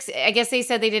Matrix, I guess they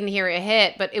said they didn't hear it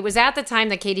hit, but it was at the time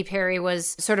that Katy Perry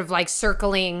was sort of like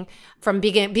circling from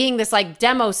being this like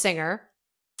demo singer.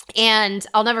 And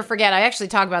I'll never forget, I actually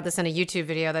talk about this in a YouTube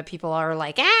video that people are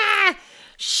like,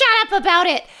 shut up about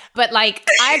it. But like,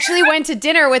 I actually went to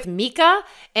dinner with Mika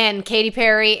and Katy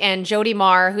Perry and Jody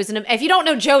Marr, who's if you don't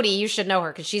know Jody, you should know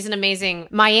her because she's an amazing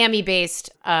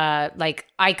Miami-based, like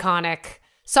iconic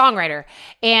songwriter.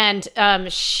 And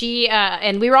she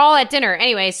and we were all at dinner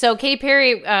anyway. So Katy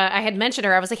Perry, I had mentioned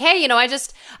her. I was like, hey,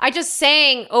 I just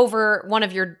sang over one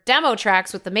of your demo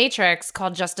tracks with the Matrix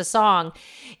called Just a Song.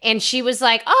 And she was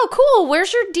like, oh, cool.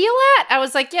 Where's your deal at? I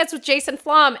was like, yeah, it's with Jason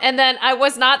Flom. And then I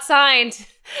was not signed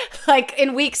like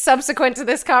in weeks subsequent to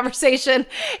this conversation.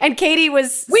 And Katy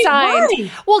was signed.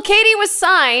 Why? Well, Katy was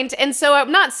signed. And so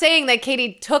I'm not saying that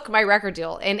Katy took my record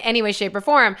deal in any way, shape, or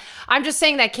form. I'm just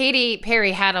saying that Katy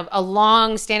Perry had a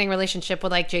long-standing relationship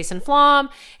with like Jason Flom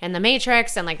and the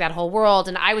Matrix and like that whole world.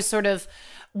 And I was sort of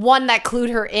one that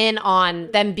clued her in on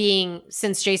them being,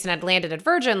 since Jason had landed at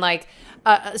Virgin, like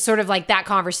sort of like that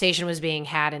conversation was being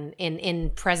had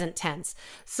in present tense.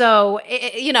 So,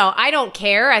 I don't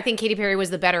care. I think Katy Perry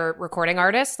was the better recording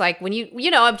artist. Like when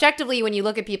objectively, when you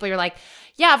look at people, you're like,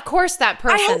 yeah, of course that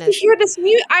person I have to hear this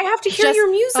music. I have to hear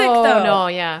your music, though. No,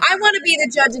 yeah. I want to be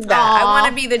the judge of that. Aww. I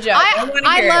want to be the judge.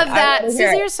 I love that.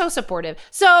 Susie, you're so supportive.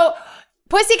 So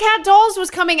Pussycat Dolls was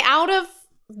coming out of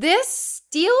this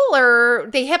deal, or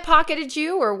they hip pocketed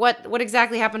you, or what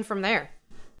exactly happened from there?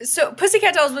 So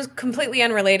Pussycat Dolls was completely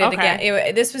unrelated. Okay.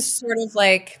 Again. This was sort of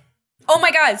like, oh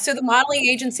my God. So the modeling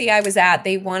agency I was at,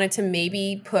 they wanted to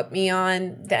maybe put me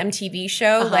on the MTV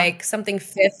show, like something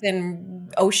Fifth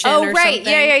and Ocean or something.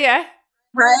 Yeah.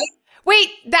 Right? Wait,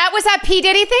 that was that P.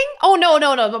 Diddy thing? Oh, no,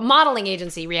 but modeling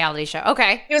agency reality show.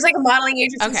 Okay. It was like a modeling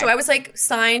agency. Okay. So I was like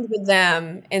signed with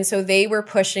them. And so they were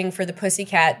pushing for the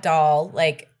Pussycat Doll,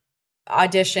 like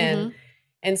audition. Mm-hmm.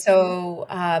 And so,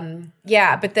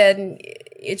 but then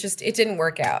it didn't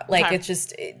work out. Like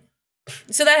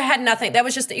so that had nothing. That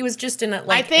was just, it was just an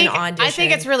audition. I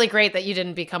think it's really great that you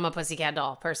didn't become a Pussycat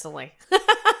Doll, personally.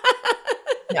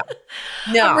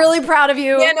 No. I'm really proud of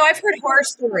you. Yeah, no, I've heard horror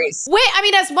stories. Wait, I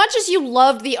mean, as much as you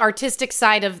loved the artistic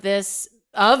side of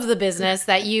the business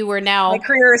that you were now. My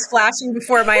career is flashing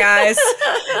before my eyes.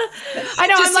 I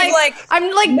know.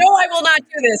 I'm like, no, I will not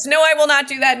do this. No, I will not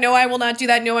do that. No, I will not do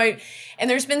that. And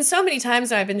there's been so many times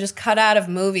that I've been just cut out of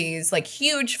movies, like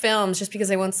huge films, just because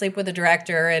I won't sleep with the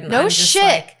director. And no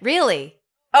shit. Really?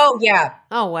 Oh, yeah.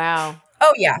 Oh, wow.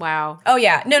 Oh, yeah. Wow. Oh,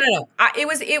 yeah. No.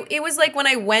 It was like when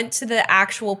I went to the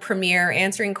actual premiere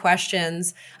answering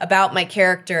questions about my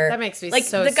character. That makes me like,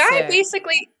 so the guy sick.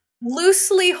 Basically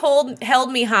loosely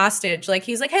held me hostage. Like,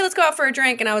 he's like, hey, let's go out for a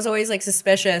drink. And I was always like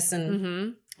suspicious.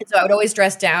 And so I would always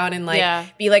dress down and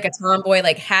like be like a tomboy,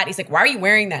 like hat. He's like, why are you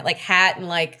wearing that? Like hat and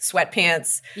like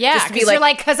sweatpants. Yeah. Because you're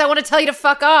like, because I want to tell you to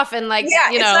fuck off. And like,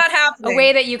 it's not happening. A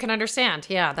way that you can understand.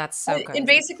 Yeah. That's so good. And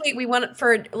basically we went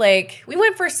for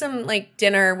some like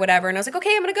dinner or whatever. And I was like,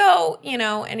 okay, I'm going to go,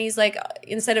 and he's like,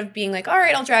 instead of being like, all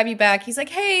right, I'll drive you back. He's like,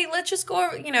 hey, let's just go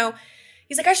over,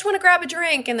 He's like, I just want to grab a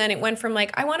drink. And then it went from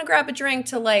like, I want to grab a drink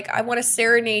to like, I want to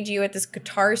serenade you at this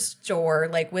guitar store,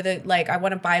 like with it, like, I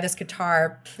want to buy this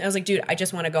guitar. And I was like, dude, I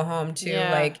just want to go home to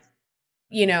like,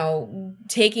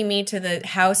 taking me to the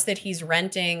house that he's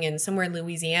renting in somewhere in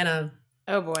Louisiana.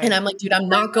 Oh boy. And I'm like, dude, I'm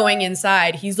not going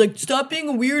inside. He's like, stop being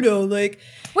a weirdo. Like,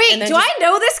 wait, do I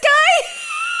know this guy?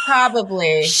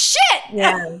 Probably. Shit.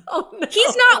 Yeah. Oh, no.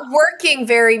 He's not working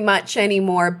very much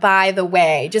anymore, by the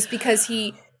way, just because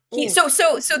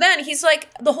so then he's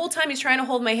like, the whole time he's trying to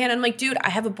hold my hand. I'm like, dude, I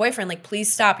have a boyfriend. Like, please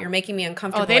stop. You're making me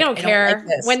uncomfortable. Oh, they don't care. I don't like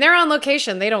this. When they're on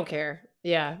location, they don't care.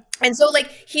 Yeah. And so like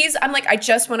I'm like, I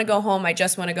just want to go home. I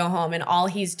just want to go home. And all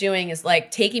he's doing is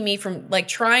like taking me from like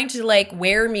trying to like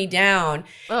wear me down.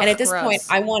 Ugh, and at this gross. point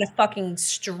I want to fucking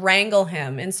strangle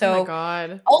him. And so oh my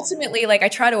God. Ultimately, like I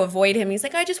try to avoid him. He's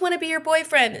like, I just want to be your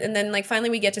boyfriend. And then like finally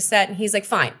we get to set and he's like,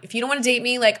 fine, if you don't want to date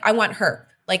me, like I want her.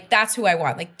 Like, that's who I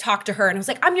want. Like, talk to her. And I was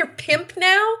like, I'm your pimp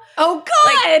now? Oh,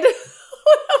 God. Like,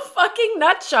 what a fucking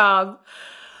nut job.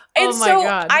 And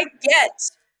God. I get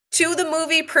to the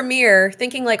movie premiere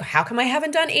thinking, like, how come I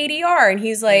haven't done ADR? And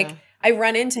he's like, I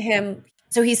run into him.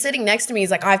 So he's sitting next to me.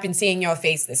 He's like, I've been seeing your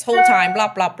face this whole time.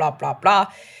 Blah, blah, blah, blah, blah.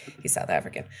 He's South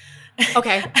African.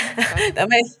 Okay.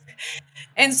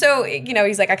 And so,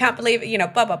 he's like, I can't believe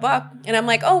it, blah, blah, blah. And I'm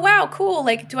like, oh, wow, cool.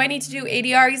 Like, do I need to do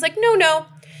ADR? He's like, no.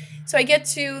 So I get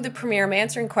to the premiere, I'm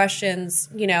answering questions,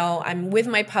 I'm with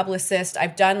my publicist.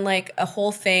 I've done like a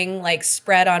whole thing, like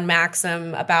spread on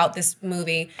Maxim about this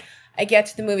movie. I get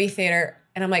to the movie theater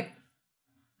and I'm like,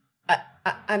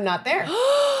 I'm not there.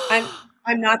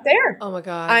 I'm not there. Oh my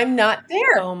God. I'm not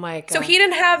there. Oh my God. So he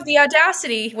didn't have the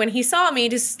audacity when he saw me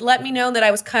to let me know that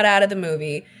I was cut out of the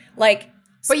movie. Like,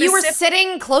 but you were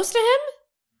sitting close to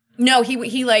him? No,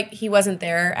 he wasn't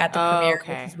there at the premiere,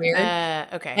 okay. which is weird.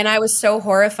 Okay. And I was so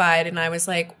horrified, and I was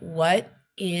like, what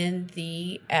in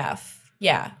the F?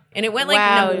 Yeah. And it went like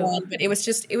number one, but it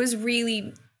was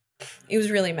really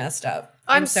messed up.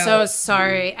 I'm so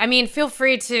sorry. I mean, feel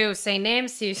free to say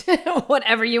names,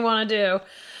 whatever you want to do.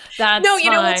 That's no, you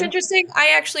fine. know what's interesting?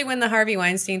 I actually, when the Harvey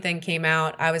Weinstein thing came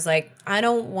out, I was like, I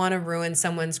don't want to ruin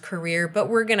someone's career, but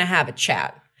we're going to have a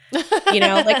chat. You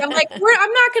know, like, I'm like, I'm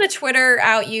not going to Twitter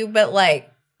out you, but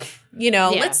like, you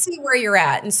know, let's see where you're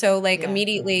at. And so like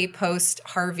immediately post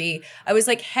Harvey, I was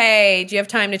like, hey, do you have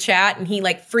time to chat? And he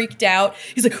like freaked out.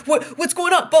 He's like, what's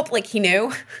going on? But like, he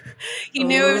knew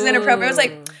it was inappropriate. I was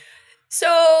like,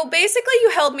 so basically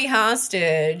you held me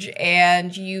hostage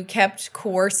and you kept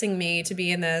coercing me to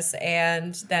be in this.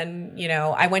 And then, you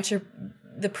know, I went to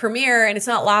the premiere, and it's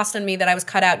not lost on me that I was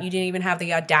cut out. And you didn't even have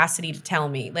the audacity to tell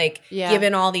me, like,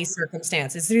 given all these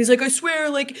circumstances. And he's like, I swear,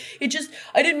 like, I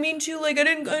didn't mean to, like, I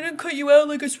didn't cut you out.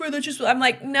 Like, I swear that just, I'm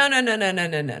like, no.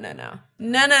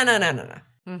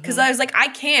 Because I was like,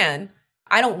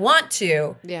 I don't want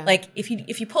to. Yeah. Like, if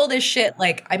you pull this shit,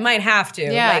 like, I might have to.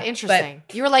 Yeah, like, interesting.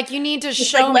 You were like, you need to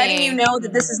just show like letting you know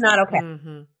that this is not okay.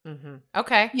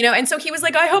 Okay. You know, and so he was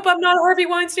like, I hope I'm not Harvey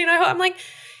Weinstein. I'm like,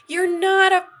 you're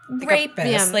not a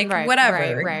rapist,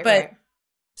 whatever. Right.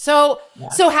 So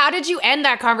how did you end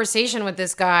that conversation with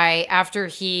this guy after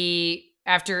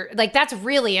like, that's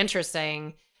really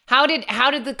interesting. How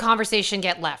did the conversation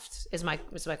get left is my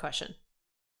question.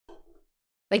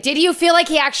 Like, did you feel like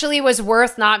he actually was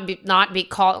worth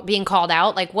being called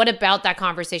out? Like, what about that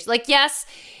conversation? Like, yes,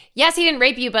 he didn't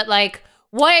rape you, but like,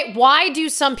 why do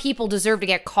some people deserve to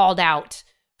get called out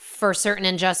for certain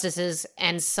injustices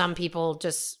and some people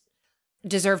just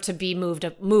deserve to be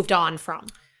moved on from?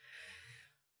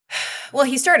 Well,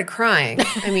 he started crying.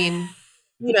 I mean,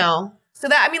 you know, so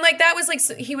that, I mean, like, that was like,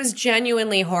 he was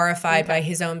genuinely horrified by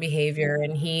his own behavior,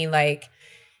 and he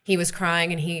was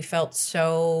crying and he felt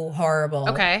so horrible.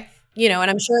 Okay. You know, and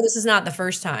I'm sure this is not the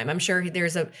first time. I'm sure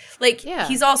there's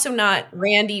he's also not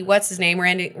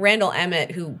Randall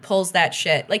Emmett, who pulls that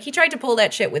shit. Like, he tried to pull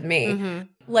that shit with me.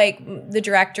 Mm-hmm. Like, the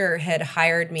director had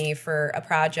hired me for a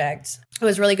project I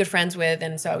was really good friends with.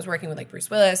 And so I was working with like Bruce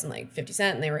Willis and like 50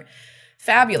 Cent, and they were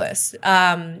fabulous.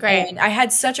 Great. And I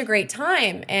had such a great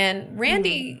time. And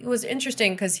Randy was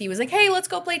interesting because he was like, hey, let's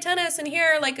go play tennis. And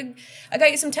here, like, I got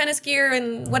you some tennis gear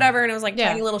and whatever. And it was like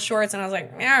tiny little shorts. And I was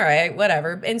like, all right,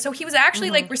 whatever. And so he was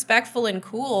actually like respectful and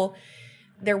cool.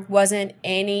 There wasn't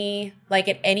any, like,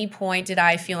 at any point did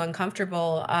I feel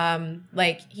uncomfortable.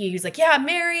 Like, he was like, yeah, I'm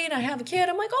married, I have a kid.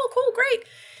 I'm like, oh, cool, great.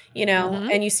 You know,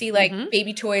 and you see like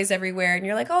baby toys everywhere, and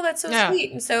you're like, oh, that's so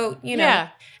sweet. And so, you know,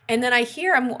 and then I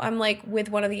hear, I'm like with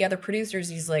one of the other producers,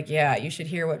 he's like, yeah, you should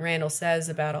hear what Randall says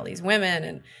about all these women,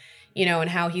 and, you know, and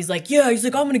how he's like, I'm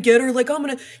going to get her, like,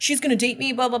 she's going to date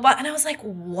me, blah, blah, blah. And I was like,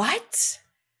 what?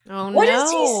 Oh, what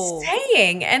is he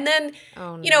saying? And then,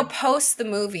 you know, post the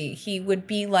movie, he would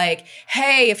be like,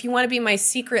 hey, if you want to be my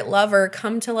secret lover,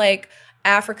 come to like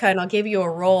Africa and I'll give you a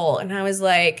role. And I was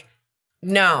like,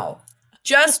 no,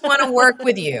 just want to work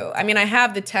with you. I mean, I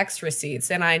have the text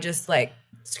receipts, and I just like,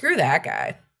 screw that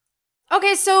guy.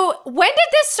 Okay, so when did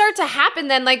this start to happen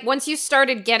then? Like, once you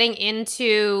started getting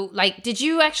into, like, did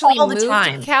you actually move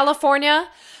to California?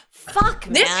 Fuck,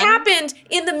 man. This happened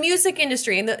in the music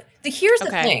industry. And here's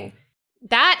the thing.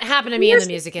 That happened to me in the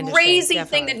music industry. Crazy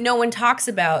thing that no one talks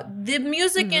about. The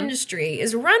music industry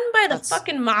is run by the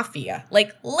fucking mafia.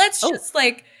 Like, let's just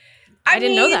like, I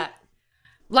didn't know that.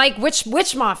 Like, which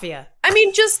mafia? I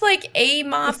mean, just like a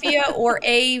mafia or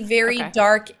a very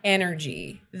dark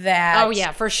energy that. Oh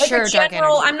yeah, for like sure. Dark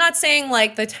energy. I'm not saying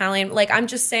like the Italian. Like, I'm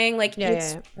just saying like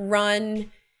it's run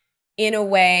in a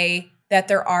way that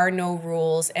there are no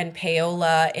rules, and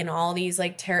payola and all these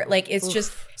like like it's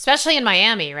just, especially in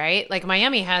Miami, right? Like,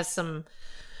 Miami has some.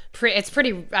 It's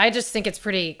pretty. I just think it's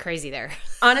pretty crazy there.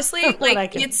 Honestly,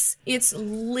 like it's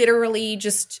literally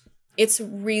just, it's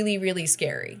really, really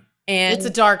scary. And it's a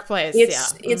dark place.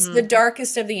 It's the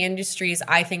darkest of the industries,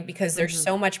 I think, because there's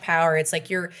so much power. It's like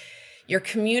you're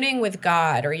communing with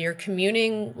God, or you're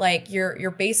communing, like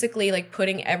you're basically like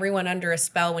putting everyone under a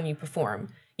spell when you perform.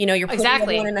 You know, you're putting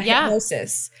everyone in a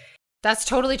hypnosis. That's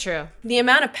totally true. The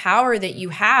amount of power that you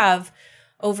have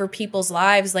over people's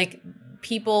lives, like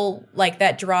people like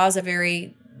that, draws a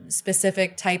very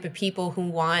specific type of people who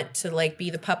want to like be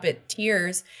the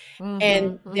puppeteers,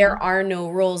 and there are no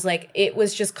rules. Like, it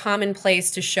was just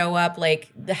commonplace to show up like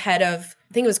the head of,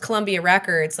 I think it was Columbia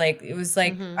Records, like it was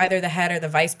like either the head or the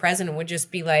vice president would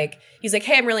just be like, he's like,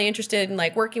 hey, I'm really interested in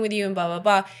like working with you and blah blah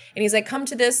blah, and he's like, come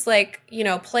to this like, you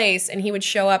know, place, and he would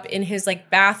show up in his like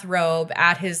bathrobe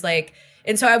at his like,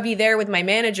 And so I would be there with my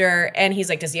manager, and he's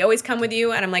like, does he always come with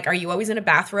you? And I'm like, are you always in a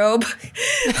bathrobe?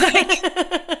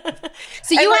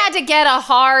 So you had to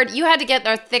get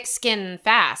a thick skin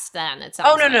fast then, it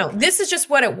sounds no. This is just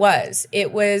what it was.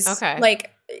 It was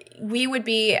like, we would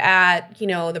be at,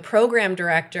 the program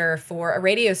director for a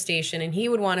radio station, and he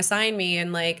would want to sign me,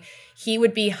 and like, he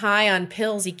would be high on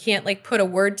pills. He can't like put a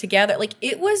word together. Like,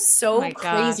 it was so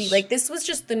crazy. Like, this was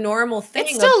just the normal thing.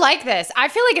 It's still like this. I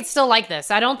feel like it's still like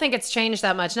this. I don't think it's changed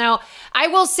that much. Now, I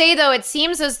will say though, it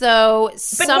seems as though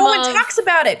but no one talks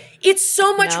about it. It's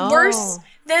so much worse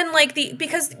than like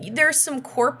because there's some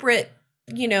corporate,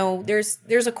 there's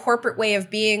a corporate way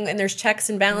of being, and there's checks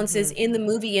and balances in the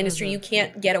movie industry. You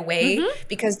can't get away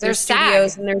because there's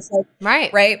studios and there's like,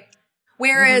 right.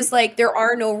 Whereas like there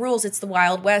are no rules. It's the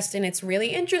Wild West. And it's really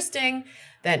interesting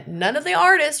that none of the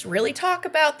artists really talk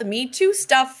about the Me Too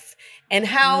stuff and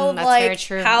how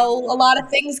how a lot of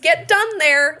things get done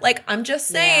there. Like, I'm just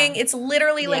saying, it's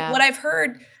literally like what I've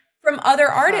heard from other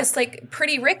artists. Like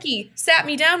Pretty Ricky sat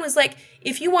me down, was like,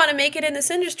 if you want to make it in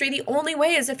this industry, the only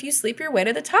way is if you sleep your way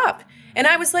to the top. And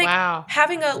I was like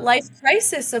having a life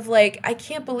crisis of like, I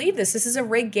can't believe this. This is a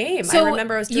rigged game. So I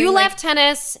remember I was doing you left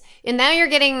tennis, and now you're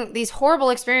getting these horrible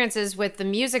experiences with the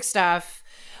music stuff.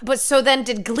 But so then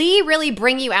did Glee really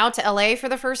bring you out to LA for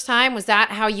the first time? Was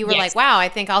that how you were like, wow, I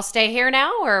think I'll stay here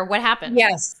now? Or what happened?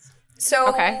 Yes.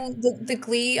 So the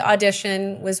Glee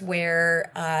audition was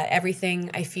where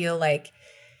everything I feel like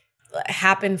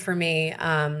happened for me.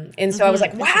 And so I was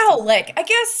like, wow, like, I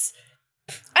guess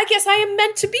I am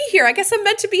meant to be here. I guess I'm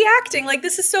meant to be acting. Like,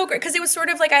 this is so great. Because it was sort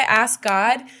of like I asked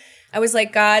God. I was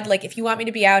like, God, like, if you want me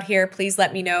to be out here, please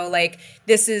let me know. Like,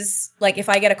 this is, like, if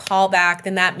I get a call back,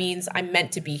 then that means I'm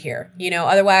meant to be here.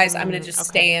 Otherwise, I'm going to just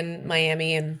stay in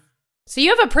Miami. And so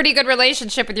you have a pretty good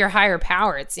relationship with your higher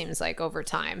power, it seems like, over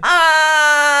time.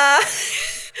 All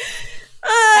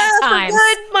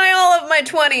of my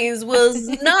 20s was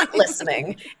not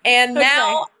listening. And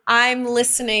now I'm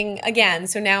listening again.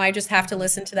 So now I just have to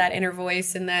listen to that inner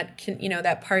voice, and that can,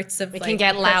 that parts of it can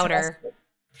get louder.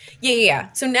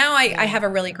 Yeah. So now I have a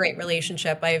really great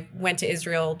relationship. I went to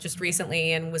Israel just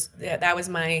recently, and that was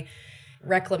my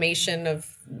reclamation of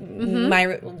my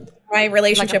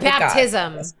relationship like a with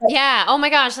baptism. God. Yeah. Oh my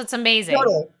gosh, that's amazing.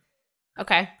 Totally.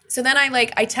 Okay. So then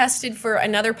I tested for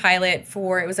another pilot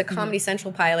it was a Comedy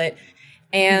Central pilot.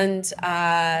 And so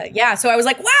I was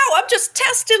like, wow, I'm just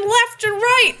testing left and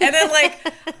right. And then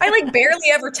I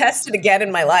barely ever tested again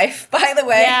in my life, by the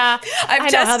way. Yeah. I've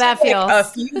tested how that feels. A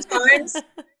few times.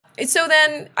 So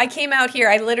then I came out here.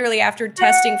 I literally, after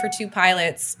testing for 2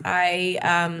 pilots, I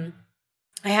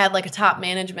had like a top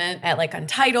management at like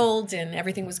Untitled, and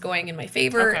everything was going in my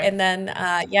favor. Okay. And then,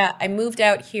 I moved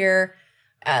out here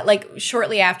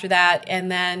shortly after that. And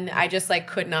then I just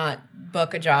could not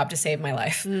book a job to save my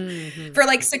life for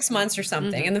 6 months or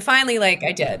something. And then finally,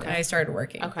 I did. Okay. I started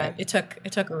working. Okay. It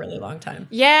took a really long time.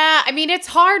 Yeah. I mean, it's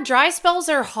hard. Dry spells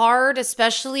are hard,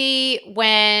 especially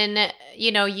when,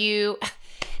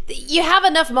 you have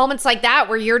enough moments like that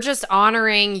where you're just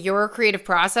honoring your creative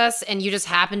process, and you just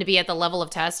happen to be at the level of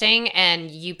testing, and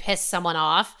you piss someone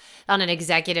off on an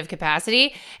executive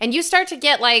capacity, and you start to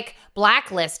get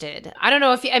blacklisted. I don't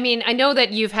know if I know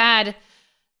that you've had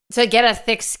to get a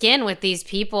thick skin with these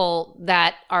people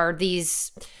that are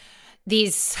these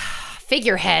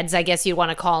figureheads, I guess you'd want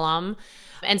to call them,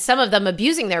 and some of them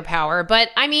abusing their power.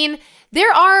 But I mean,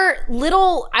 there are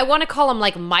little, I want to call them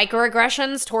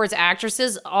microaggressions towards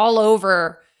actresses all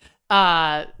over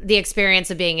the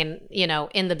experience of being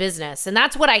in the business. And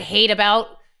that's what I hate about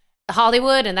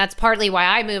Hollywood. And that's partly why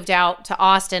I moved out to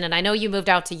Austin. And I know you moved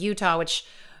out to Utah, which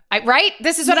right?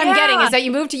 This is what I'm getting, is that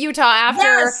you moved to Utah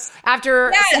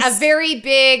after a very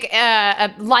big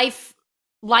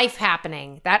life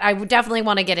happening that I would definitely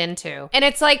want to get into. And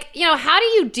it's how do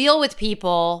you deal with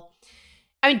people?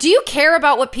 I mean, do you care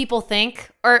about what people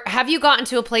think? Or have you gotten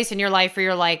to a place in your life where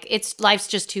you're like, life's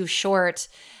just too short.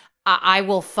 I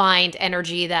will find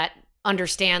energy that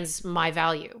understands my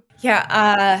value.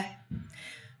 Yeah.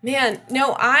 Man,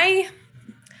 no, I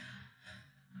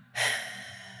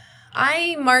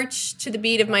march to the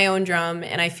beat of my own drum,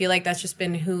 and I feel like that's just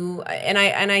been and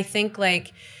I think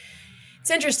it's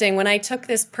interesting. When I took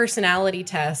this personality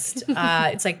test,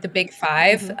 it's the Big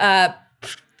Five.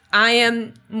 I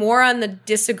am more on the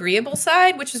disagreeable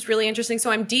side, which is really interesting.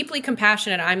 So I'm deeply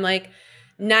compassionate. I'm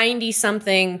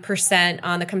 90-something%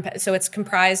 on the so it's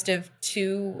comprised of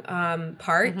 2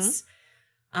 parts.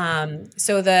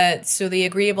 So the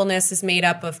agreeableness is made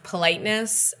up of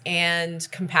politeness and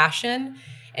compassion.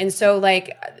 And so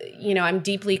I'm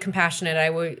deeply compassionate. I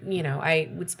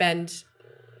would spend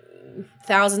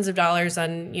thousands of dollars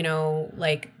on, you know,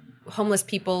 like homeless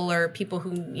people or people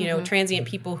who, you know, transient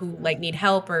people who like need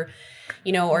help, or,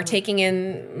 you know, or taking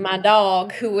in my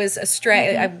dog who was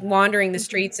wandering the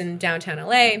streets in downtown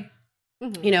LA.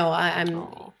 You know, I'm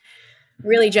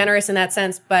really generous in that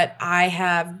sense, but I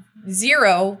have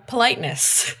zero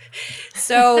politeness.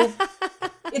 So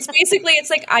it's basically,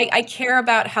 it's like, I care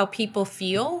about how people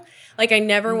feel. Like I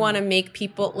never want to make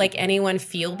people, like anyone,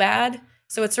 feel bad.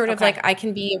 So it's sort of like I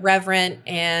can be irreverent,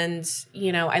 and,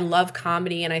 you know, I love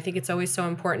comedy, and I think it's always so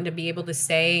important to be able to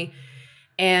say,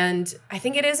 and I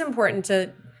think it is important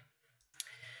to,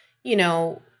 you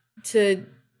know, to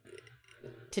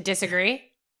disagree.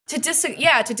 To disagree.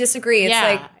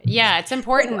 It's it's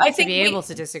important to be able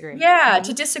to disagree. Yeah,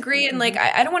 to disagree. And like,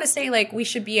 I don't want to say like we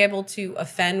should be able to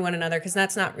offend one another, because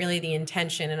that's not really the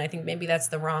intention. And I think maybe that's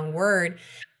the wrong word.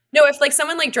 No, if like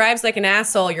someone like drives like an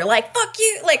asshole, you're like, fuck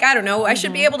you. Like, I don't know, I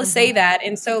should be able to say that.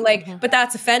 And so like, but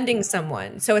that's offending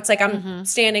someone. So it's like, I'm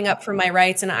standing up for my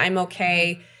rights, and I'm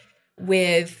okay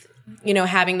with, you know,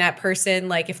 having that person,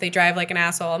 like if they drive like an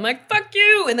asshole, I'm like, fuck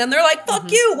you. And then they're like,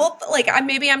 fuck you. Well, like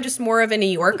maybe I'm just more of a New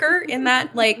Yorker in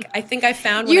that. Like, I think I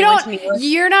found when I went to New York.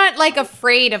 You're not like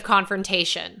afraid of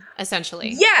confrontation,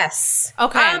 essentially. Yes.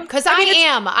 Okay. Because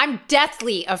I'm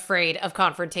deathly afraid of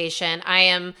confrontation.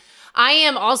 I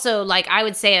am also, like, I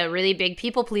would say a really big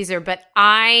people pleaser, but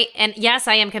yes,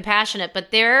 I am compassionate,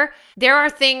 but there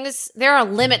are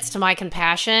limits to my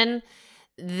compassion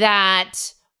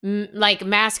that like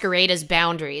masquerade as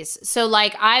boundaries. So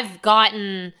like I've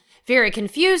gotten very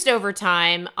confused over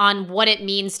time on what it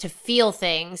means to feel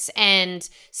things and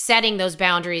setting those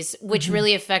boundaries, which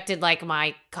really affected like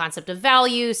my concept of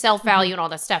value, self-value, and all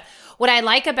that stuff. What I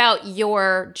like about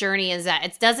your journey is that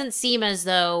it doesn't seem as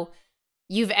though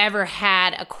you've ever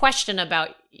had a question about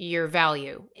your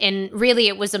value. And really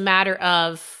it was a matter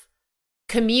of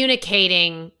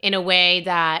communicating in a way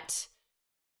that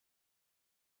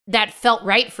felt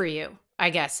right for you, I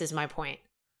guess, is my point.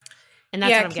 And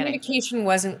that's what I'm getting. Communication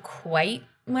wasn't quite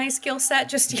my skill set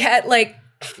just yet. Like,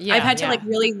 I've had to like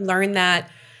really learn that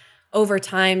over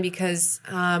time, because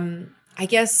I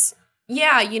guess,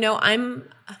 you know,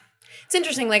 it's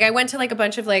interesting. Like I went to like a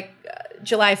bunch of like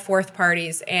July 4th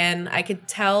parties, and I could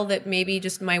tell that maybe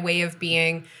just my way of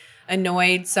being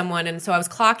annoyed someone. And so I was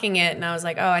clocking it, and I was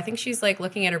like, oh, I think she's like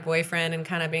looking at her boyfriend and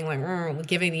kind of being like,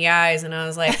 giving the eyes. And I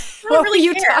was like, I don't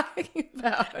really care. Talking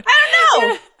about? I don't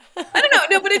know. I don't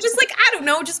know. No, but it's just like, I don't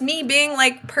know, just me being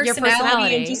like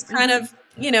personality and just kind of,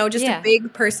 you know, just a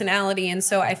big personality. And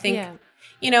so I think,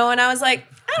 you know, and I was like,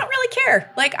 I don't really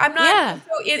care. Like, I'm not,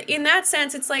 so in that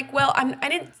sense, it's like, well, I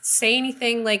didn't say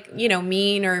anything like, you know,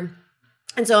 mean or,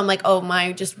 and so I'm like, oh,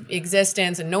 my just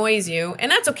existence annoys you. And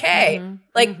that's okay.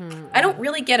 Like, I don't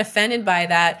really get offended by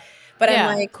that, but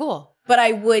I'm like, cool. But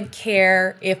I would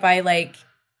care if I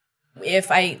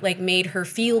made her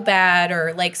feel bad,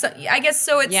 or like, so I guess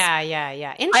so it's,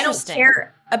 Interesting. I don't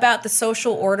care about the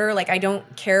social order. Like, I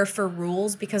don't care for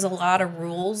rules, because a lot of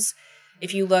rules,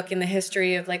 if you look in the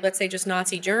history of like, let's say just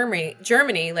Nazi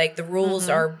Germany, like the rules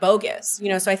are bogus, you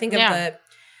know? So I think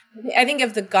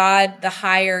of the God, the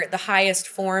highest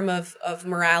form of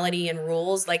morality and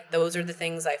rules, like those are the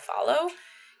things I follow.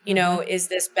 You know, is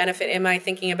this benefit? Am I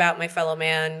thinking about my fellow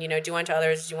man? You know, do unto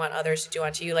others, do you want others to do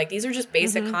unto you? Like, these are just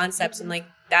basic concepts, and like,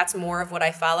 that's more of what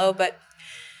I follow. But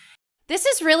this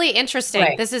is really interesting.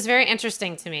 Right. This is very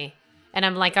interesting to me. And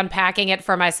I'm like unpacking it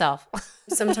for myself.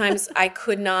 Sometimes I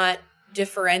could not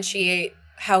differentiate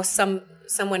how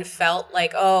someone felt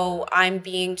like, oh, I'm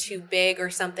being too big or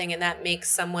something, and that makes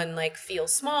someone like feel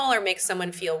small or makes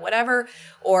someone feel whatever,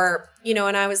 or, you know,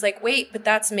 and I was like, wait, but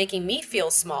that's making me feel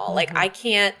small. Like, I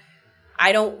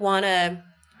don't want to,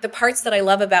 the parts that I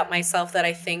love about myself that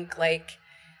I think like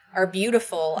are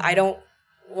beautiful, I don't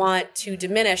want to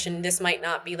diminish, and this might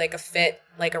not be like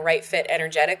a right fit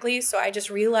energetically. So I just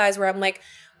realized where I'm like,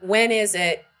 when is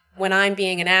it when I'm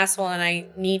being an asshole and I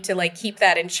need to like keep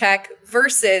that in check,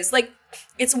 versus like,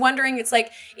 it's wondering, it's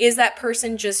like, is that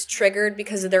person just triggered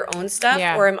because of their own stuff?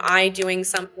 Or am I doing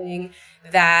something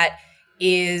that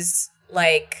is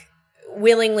like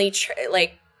willingly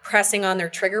like pressing on their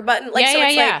trigger button? Like,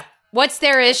 like, what's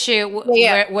their issue?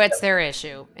 What's their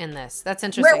issue in this? That's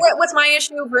interesting. What's my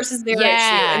issue versus their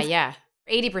issue?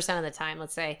 80% of the time,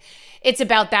 let's say, it's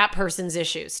about that person's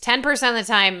issues. 10% of the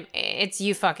time, it's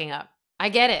you fucking up. I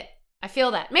get it. I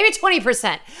feel that. Maybe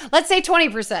 20%. Let's say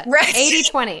 20%. Right.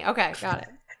 80-20. Okay, got it.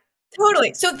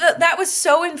 Totally. So that was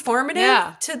so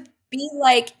informative to be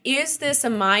like, is this a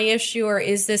my issue or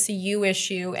is this a you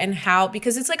issue, and how?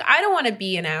 Because it's like, I don't want to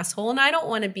be an asshole, and I don't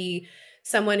want to be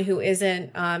someone who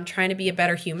isn't trying to be a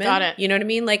better human. Got it. You know what I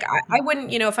mean? Like I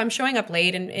wouldn't, if I'm showing up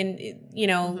late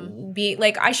and be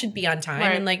like, I should be on time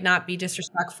and like not be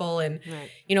disrespectful and,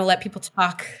 let people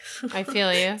talk. I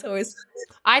feel you. It's always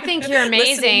I think you're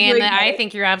amazing and I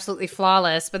think you're absolutely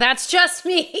flawless, but that's just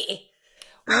me.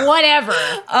 Whatever.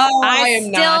 Oh, I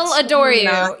still adore you,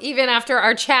 even after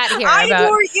our chat here I about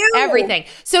adore you. Everything.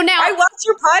 So now I watch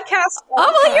your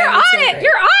podcast. You're on it.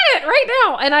 You're on it right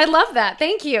now. And I love that.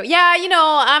 Thank you. Yeah,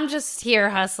 I'm just here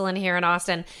hustling here in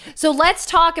Austin. So let's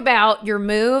talk about your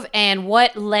move and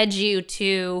what led you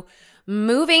to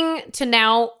moving to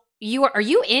now. Are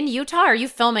you in Utah or are you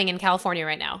filming in California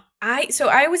right now?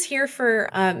 I was here for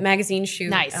a magazine shoot.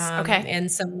 Nice. Okay.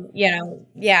 And some,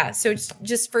 so it's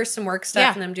just for some work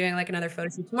stuff. And I'm doing like another photo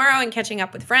shoot tomorrow and catching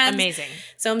up with friends. Amazing.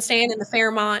 So I'm staying in the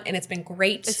Fairmont and it's been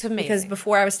great. It's amazing. Because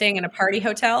before I was staying in a party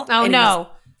hotel. Oh, no.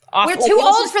 We're too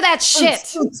old for that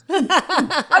shit.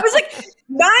 I was like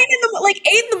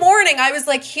 8 in the morning. I was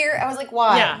like here. I was like,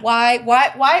 why? Yeah. Why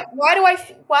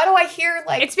do I hear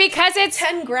like it's because it's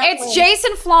 10 grapplings. It's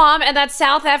Jason Flom and that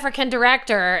South African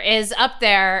director is up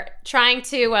there trying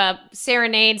to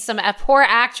serenade a poor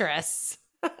actress.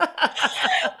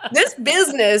 This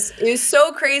business is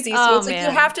so crazy. So it's like you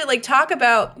have to like talk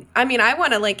about. I mean, I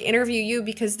want to like interview you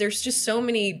because there's just so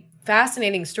many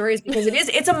fascinating stories because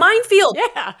it's a minefield.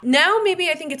 Yeah. Now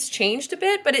maybe I think it's changed a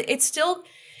bit, but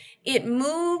it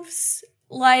moves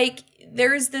like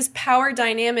there's this power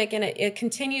dynamic and it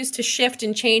continues to shift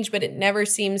and change, but it never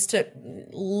seems to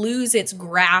lose its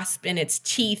grasp and its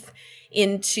teeth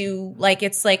into like,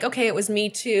 it's like, okay, it was Me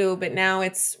Too, but now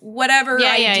it's whatever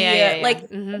idea. Yeah. Like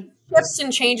shifts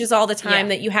and changes all the time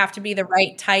that you have to be the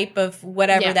right type of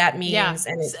whatever that means.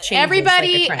 And it changes.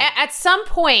 Everybody like a trend. At some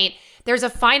point, there's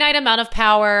a finite amount of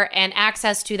power and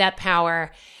access to that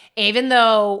power. Even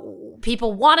though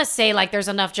people want to say like there's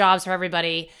enough jobs for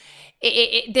everybody,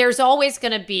 there's always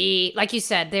going to be, like you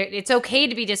said, it's okay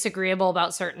to be disagreeable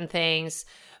about certain things.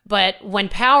 But when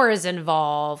power is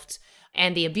involved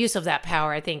and the abuse of that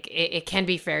power, I think it can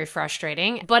be very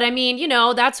frustrating. But I mean,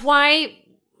 that's why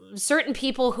certain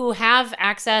people who have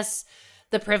access,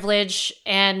 the privilege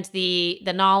and the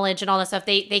knowledge and all that stuff,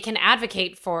 they can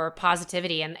advocate for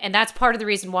positivity. And that's part of the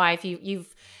reason why, if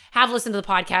you've listened to the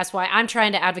podcast, why I'm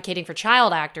trying to advocating for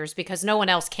child actors, because no one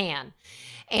else can.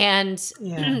 And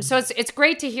so it's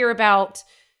great to hear about,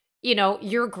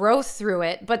 your growth through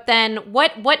it. But then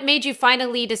what made you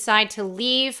finally decide to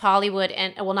leave Hollywood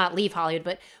not leave Hollywood,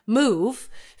 but move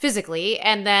physically?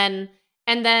 And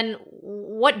then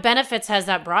what benefits has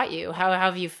that brought you? How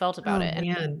have you felt about it?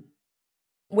 Man.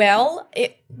 Well,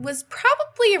 it was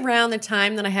probably around the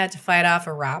time that I had to fight off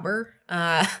a robber.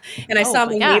 And I saw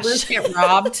my neighbors get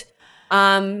robbed.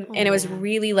 And it was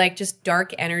really like just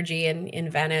dark energy in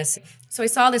Venice. So I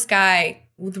saw this guy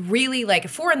with really like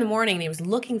 4 a.m. and he was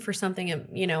looking for something,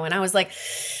 and I was like,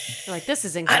 this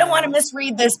is incredible. I don't want to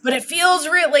misread this, but it feels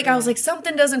real. Like I was like,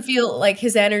 something doesn't feel like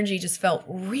his energy just felt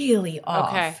really off.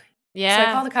 Okay. Yeah. So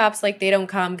I called the cops, like they don't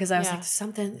come because I was like,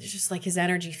 something, it's just like his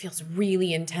energy feels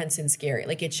really intense and scary.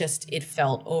 Like it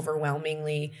felt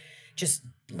overwhelmingly just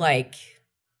like,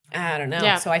 I don't know.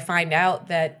 Yeah. So I find out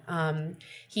that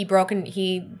he broke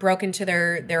into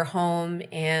their home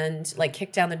and like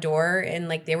kicked down the door and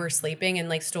like they were sleeping and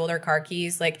like stole their car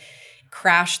keys, like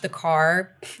crashed the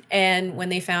car. And when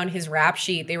they found his rap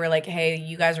sheet, they were like, hey,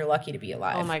 you guys are lucky to be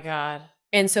alive. Oh my God.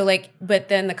 And so like, but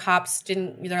then the cops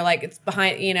they're like, it's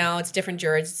behind, it's different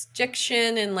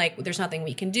jurisdiction and like, there's nothing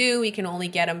we can do. We can only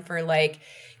get him for like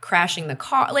crashing the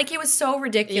car. Like it was so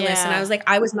ridiculous. Yeah. And I was like,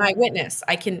 I was my witness.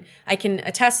 I can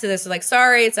attest to this. Like,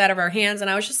 sorry, it's out of our hands. And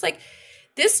I was just like,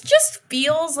 this just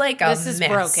feels like this is mess.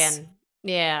 Broken.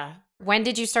 Yeah. When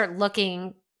did you start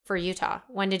looking for Utah?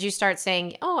 When did you start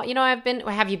saying, oh,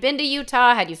 have you been to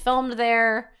Utah? Had you filmed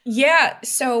there? Yeah.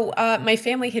 So my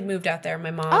family had moved out there,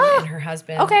 my mom and her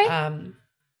husband. Okay.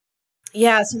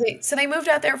 Yeah. So they moved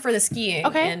out there for the skiing.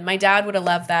 Okay. And my dad would have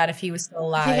loved that if he was still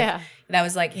alive. Yeah. That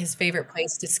was like his favorite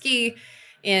place to ski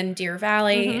in Deer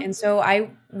Valley. Mm-hmm. And so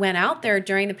I went out there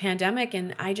during the pandemic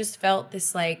and I just felt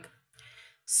this like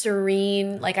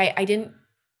serene, like I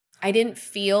didn't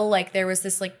feel like there was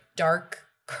this like dark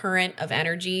current of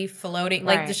energy floating.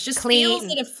 Right. Like this just feels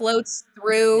that it floats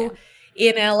through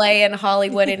in LA and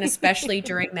Hollywood and especially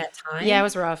during that time. Yeah, it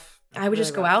was rough. I would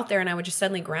just go out there and I would just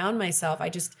suddenly ground myself.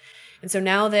 And so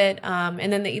now that,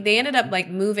 and then they ended up like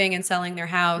moving and selling their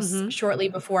house shortly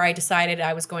before I decided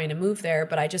I was going to move there.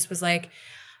 But I just was like,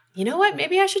 you know what?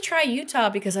 Maybe I should try Utah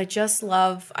because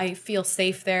I feel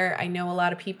safe there. I know a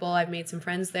lot of people. I've made some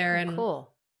friends there. And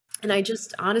cool. And I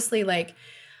just honestly like,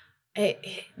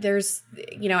 there's,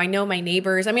 I know my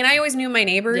neighbors. I mean, I always knew my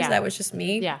neighbors. Yeah. That was just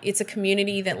me. Yeah. It's a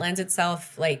community that lends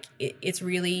itself, like, it's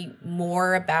really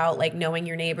more about, like, knowing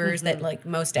your neighbors, that, like,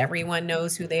 most everyone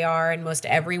knows who they are and most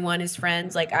everyone is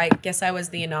friends. Like, I guess I was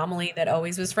the anomaly that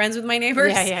always was friends with my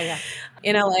neighbors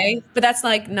in LA. But that's,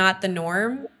 like, not the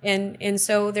norm. And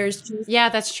so there's just... Yeah,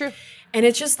 that's true. And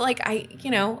it's just, like,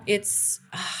 it's...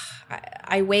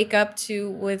 I wake up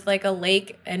with like a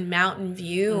lake and mountain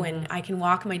view, and I can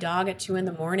walk my dog at 2 a.m.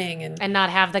 and not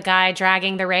have the guy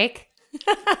dragging the rake.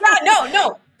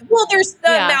 No. Well, there's the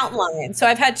mountain lion. So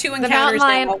I've had 2 encounters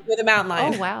now with a mountain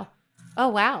lion. Oh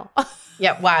wow.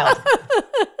 Yeah, wild.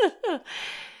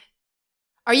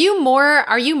 Are you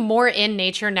more in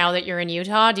nature now that you're in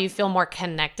Utah? Do you feel more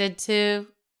connected to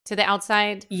the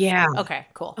outside? Yeah. Okay,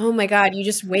 cool. Oh my God. You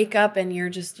just wake up and you're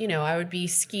just, I would be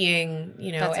skiing,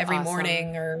 That's every awesome.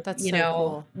 morning, or, That's so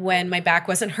cool. when my back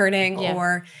wasn't hurting, Yeah.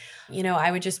 or, I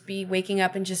would just be waking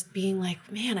up and just being like,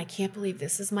 man, I can't believe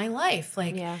this is my life.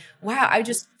 Like, wow, I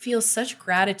just feel such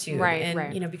gratitude. Right, and,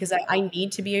 right. Because I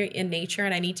need to be in nature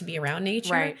and I need to be around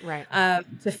nature. Right.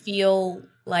 To feel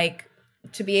like,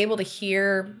 to be able to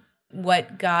hear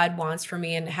what God wants for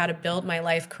me and how to build my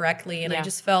life correctly. And I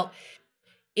just felt...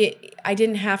 I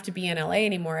didn't have to be in LA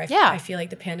anymore. I feel like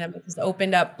the pandemic has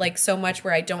opened up like so much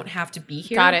where I don't have to be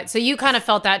here. Got it. So you kind of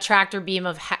felt that tractor beam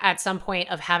of at some point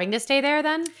of having to stay there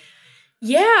then?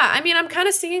 Yeah. I mean, I'm kind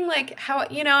of seeing like how,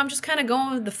 I'm just kind of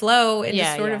going with the flow and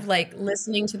just sort of like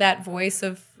listening to that voice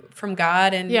from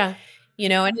God. And,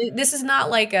 and this is not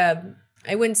like I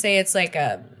wouldn't say it's like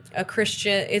a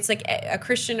Christian, it's like a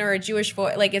Christian or a Jewish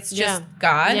voice. Like it's just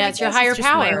God. Yeah, it's your higher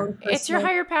power. It's your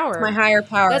higher power. It's my higher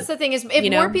power. That's the thing is,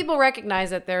 if more people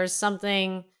recognize that there's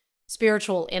something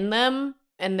spiritual in them,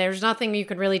 and there's nothing you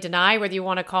can really deny, whether you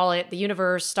want to call it the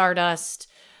universe, stardust,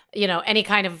 any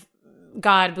kind of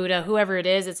God, Buddha, whoever it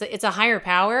is, it's a higher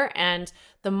power. And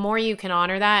the more you can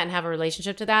honor that and have a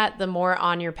relationship to that, the more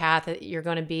on your path that you're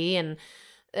going to be. And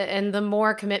the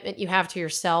more commitment you have to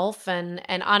yourself. And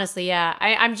honestly,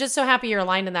 I'm just so happy you're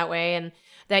aligned in that way and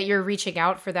that you're reaching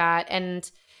out for that. And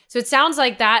so it sounds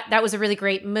like that was a really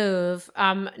great move.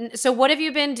 So what have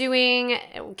you been doing?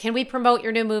 Can we promote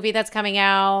your new movie that's coming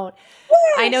out?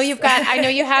 Yes. I know you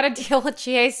had a deal with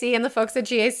GAC and the folks at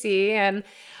GAC, and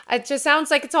it just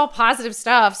sounds like it's all positive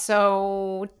stuff.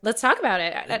 So let's talk about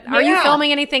it. Are you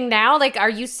filming anything now? Like, are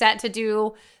you set to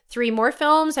do 3 more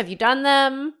films? Have you done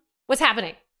them? What's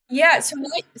happening? Yeah,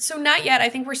 so not yet. I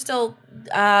think we're still.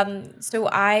 So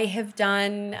I have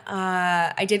done.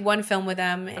 I did 1 film with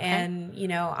them, and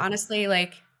honestly,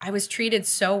 like I was treated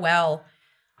so well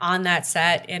on that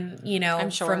set, and I'm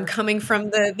sure. from coming from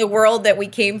the world that we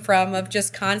came from of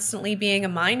just constantly being a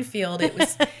minefield, it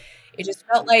was. it just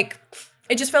felt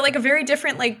like a very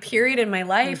different like period in my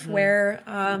life where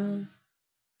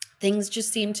things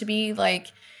just seemed to be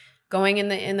like going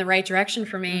in the right direction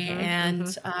for me.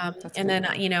 And then,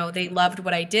 they loved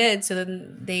what I did. So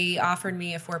then they offered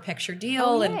me a 4-picture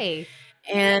deal.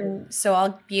 And so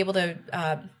I'll be able to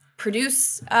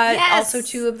produce also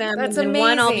 2 of them. That's and then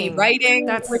amazing. 1 I'll be writing,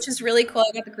 which is really cool.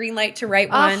 I got the green light to write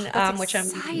one, which I'm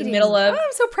in the middle of. Oh,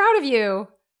 I'm so proud of you.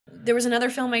 There was another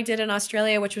film I did in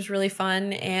Australia, which was really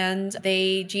fun, and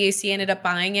GAC ended up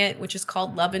buying it, which is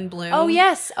called Love and Bloom. Oh,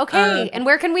 yes. Okay. And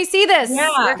where can we see this? Yeah.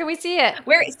 Where can we see it? So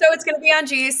it's going to be on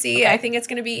GAC. Okay. I think it's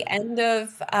going to be end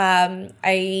of,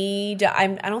 I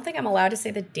don't think I'm allowed to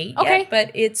say the date yet,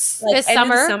 but it's like this end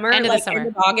summer, of the summer, end like of end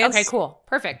of August. Okay, cool.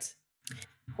 Perfect.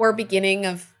 Or beginning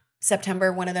of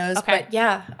September, one of those. Okay. But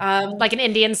yeah. Like an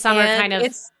Indian summer kind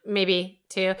of maybe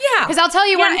too. Yeah. Because I'll tell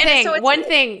you one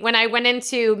thing, when I went in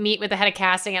to meet with the head of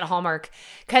casting at Hallmark,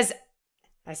 because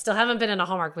I still haven't been in a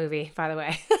Hallmark movie, by the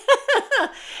way.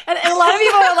 and a lot of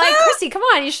people are like, Christy, come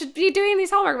on, you should be doing these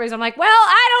Hallmark movies. I'm like, well,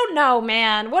 I don't know,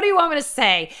 man. What do you want me to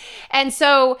say? And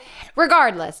so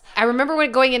regardless, I remember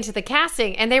going into the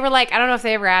casting and they were like, I don't know if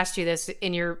they ever asked you this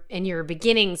in your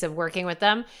beginnings of working with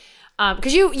them.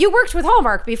 Because you worked with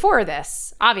Hallmark before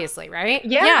this, obviously, right?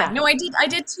 Yeah. No, I did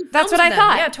 2 films. That's what I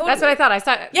thought. Yeah, totally. That's what I thought. I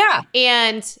thought. Yeah.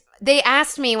 And they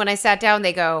asked me when I sat down,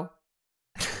 they go,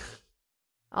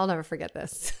 I'll never forget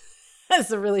this. That's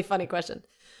a really funny question.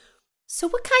 So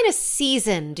what kind of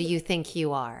season do you think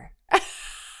you are?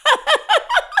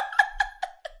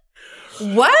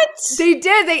 What? They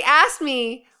did. They asked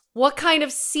me what kind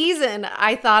of season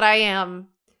I thought I am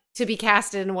to be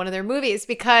casted in one of their movies,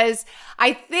 because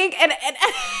I think and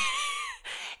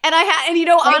I had, and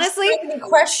honestly, so many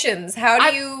questions.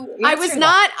 How do you? I was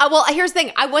not. Well, here's the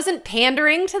thing. I wasn't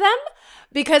pandering to them,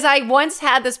 because I once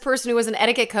had this person who was an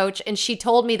etiquette coach, and she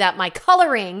told me that my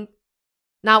coloring,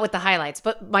 not with the highlights,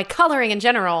 but my coloring in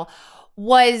general,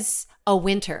 was a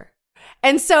winter.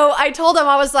 And so I told him,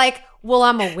 I was like, well,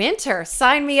 I'm a winter.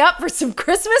 Sign me up for some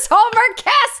Christmas Hallmark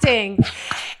casting.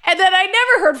 And then I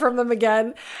never heard from them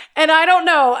again. And I don't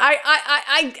know.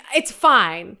 It's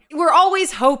fine. We're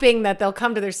always hoping that they'll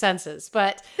come to their senses,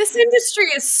 but this industry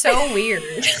is so weird.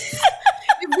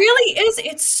 It really is.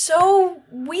 It's so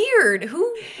weird.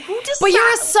 Who does? But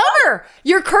you're a summer.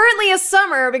 You're currently a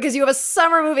summer because you have a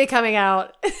summer movie coming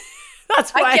out.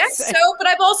 That's why I guess so, but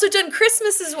I've also done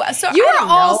Christmas as well. So you are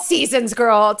all seasons,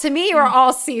 girl. To me, you are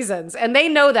all seasons. And they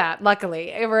know that,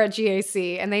 luckily. We're at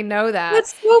GAC, and they know that.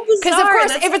 That's so bizarre. Because, of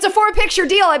course, if it's a 4-picture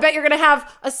deal, I bet you're going to have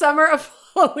a summer, a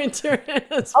fall, winter, and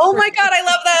a spring. Oh my God, I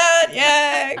love that.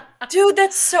 Yeah. Dude,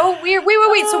 that's so weird.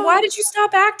 Wait. So why did you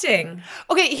stop acting?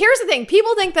 Okay, here's the thing.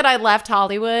 People think that I left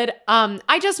Hollywood.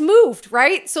 I just moved,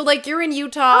 right? So, like, you're in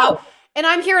Utah, and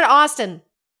I'm here in Austin.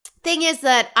 Thing is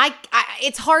that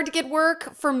it's hard to get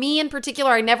work for me in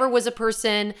particular. I never was a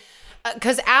person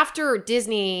because after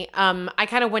Disney, I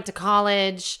kind of went to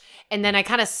college and then I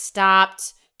kind of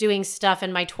stopped doing stuff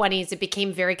in my 20s. It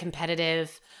became very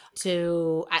competitive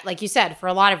to, like you said, for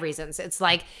a lot of reasons. It's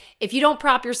like if you don't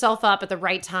prop yourself up at the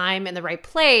right time in the right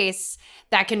place,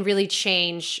 that can really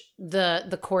change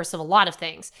the course of a lot of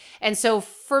things. And so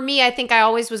for me, I think I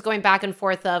always was going back and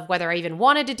forth of whether I even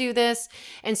wanted to do this.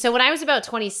 And so when I was about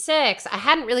 26, I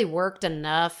hadn't really worked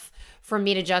enough for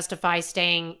me to justify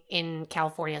staying in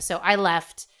California. So I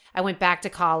left. I went back to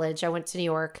college. I went to New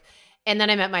York. And then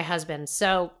I met my husband.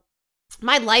 So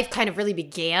my life kind of really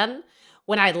began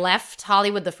when I left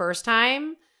Hollywood the first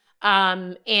time.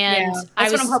 And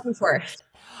that's what I'm hoping for.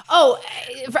 Oh,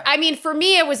 I mean, for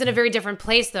me, it was in a very different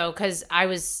place, though, because I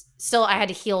had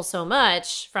to heal so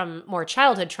much from more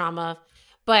childhood trauma.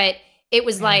 But it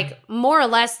was like, more or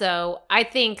less, though, I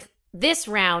think this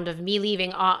round of me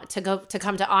leaving to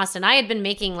come to Austin, I had been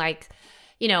making like,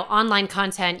 online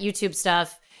content, YouTube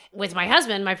stuff with my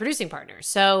husband, my producing partner.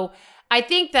 So I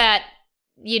think that,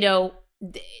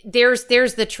 there's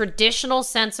the traditional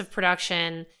sense of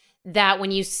production that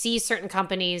when you see certain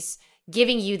companies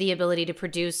giving you the ability to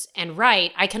produce and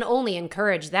write, I can only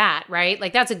encourage that, right?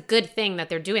 Like that's a good thing that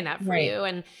they're doing that for you.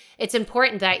 And it's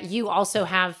important that you also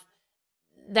have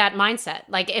that mindset.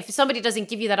 Like if somebody doesn't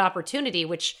give you that opportunity,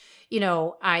 which,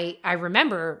 I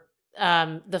remember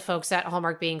the folks at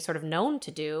Hallmark being sort of known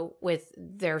to do with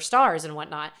their stars and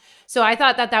whatnot. So I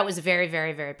thought that was very,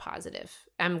 very, very positive.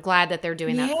 I'm glad that they're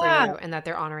doing that for you and that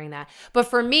they're honoring that. But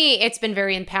for me, it's been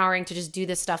very empowering to just do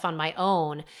this stuff on my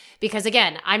own because,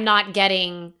 again, I'm not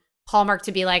getting Hallmark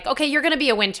to be like, okay, you're going to be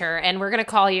a winter and we're going to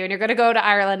call you and you're going to go to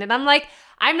Ireland. And I'm like,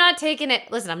 I'm not taking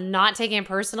it. Listen, I'm not taking it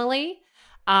personally.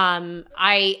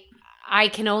 I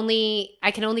can only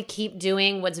keep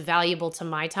doing what's valuable to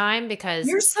my time because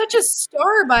you're such a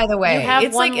star, by the way. You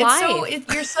have one life.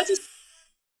 You're such a.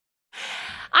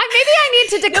 Maybe I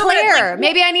need to declare.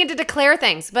 Maybe I need to declare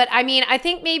things. But I mean, I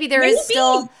think maybe there is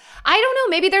still. I don't know.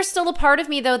 Maybe there's still a part of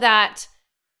me though that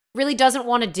really doesn't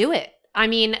want to do it. I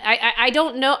mean, I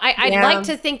don't know. I'd like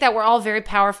to think that we're all very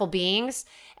powerful beings,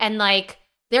 and like.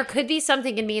 There could be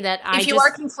something in me that if you are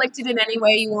conflicted in any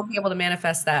way, you won't be able to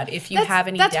manifest that. If you have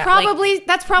any doubt. That's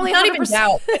probably not 100%. Even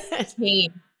doubt. It's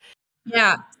pain.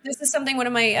 Yeah. This is something one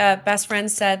of my best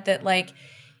friends said that like,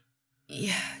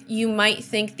 you might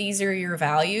think these are your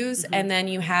values and then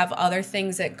you have other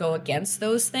things that go against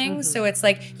those things. So it's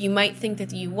like, you might think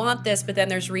that you want this, but then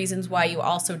there's reasons why you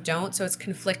also don't. So it's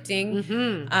conflicting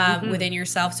within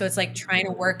yourself. So it's like trying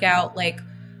to work out like,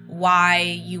 why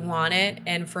you want it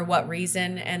and for what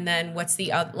reason and then what's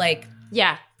the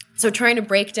so trying to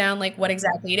break down like what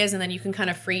exactly it is and then you can kind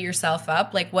of free yourself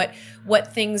up like what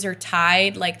things are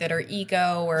tied like that are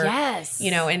ego or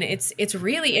and it's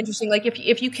really interesting like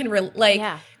if you can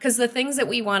because the things that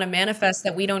we want to manifest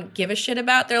that we don't give a shit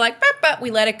about they're like but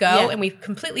we let it go and we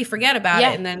completely forget about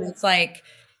it and then it's like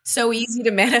so easy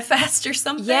to manifest or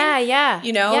something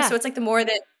so it's like the more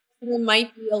that there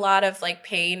might be a lot of like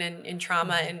pain and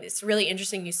trauma. And it's really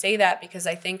interesting you say that because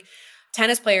I think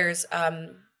tennis players,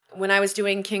 when I was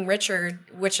doing King Richard,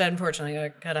 which unfortunately I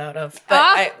got cut out of,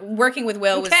 but working with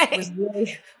Will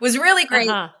was really great.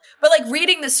 But like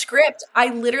reading the script,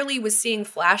 I literally was seeing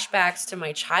flashbacks to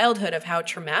my childhood of how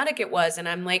traumatic it was. And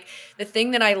I'm like, the thing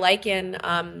that I like in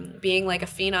being like a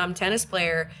phenom tennis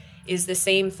player is the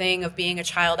same thing of being a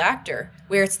child actor,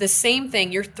 where it's the same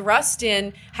thing. You're thrust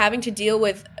in having to deal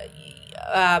with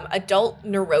adult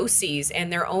neuroses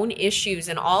and their own issues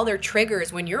and all their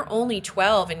triggers when you're only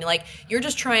 12 and like you're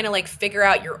just trying to like figure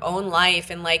out your own life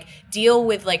and like deal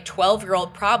with like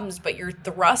 12-year-old problems, but you're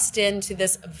thrust into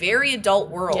this very adult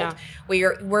world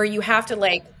where you have to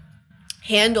like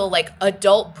handle like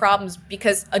adult problems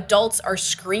because adults are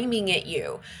screaming at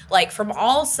you like from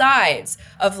all sides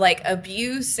of like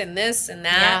abuse and this and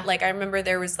that. Like I remember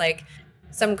there was like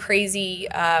some crazy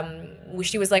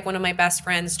she was like one of my best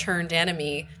friends turned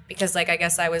enemy because like I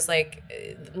guess I was like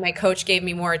my coach gave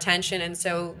me more attention, and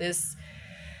so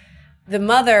the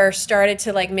mother started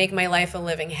to like make my life a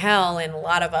living hell and a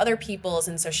lot of other people's.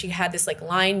 And so she had this like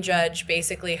line judge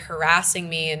basically harassing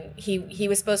me, and he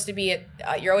was supposed to be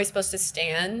at you're always supposed to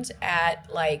stand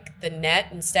at like the net.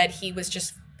 Instead he was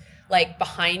just like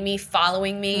behind me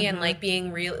following me and like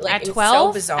being real like at 12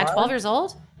 so bizarre. At 12 years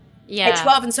old at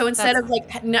 12. And so instead of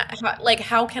like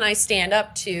how can I stand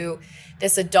up to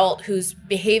this adult who's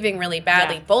behaving really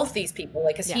badly, both these people,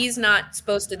 like, because he's not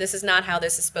supposed to, this is not how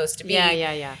this is supposed to be.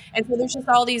 And so there's just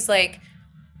all these, like,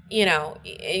 you know,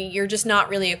 you're just not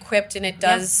really equipped, and it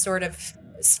does sort of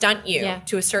stunt you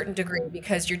to a certain degree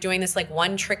because you're doing this, like,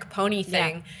 one-trick pony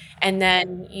thing, and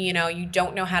then, you know, you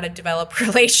don't know how to develop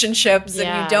relationships,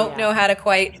 and you don't know how to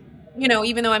quite... You know,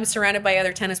 even though I'm surrounded by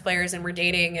other tennis players and we're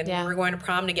dating and we're going to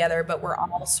prom together, but we're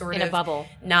all sort in of a bubble,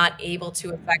 not able to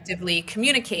effectively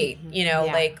communicate, you know,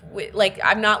 like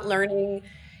I'm not learning,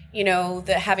 you know,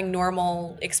 having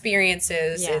normal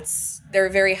experiences. They're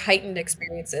very heightened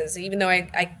experiences, even though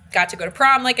I got to go to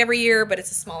prom like every year, but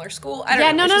it's a smaller school. I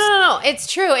don't know. No. It's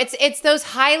true. It's those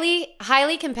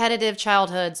highly competitive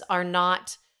childhoods are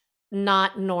not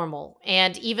normal.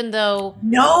 And even though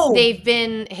they've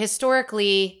been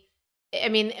historically... I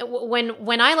mean,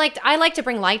 when I like to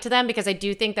bring light to them because I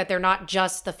do think that they're not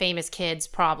just the famous kids'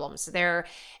 problems. They're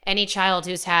any child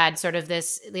who's had sort of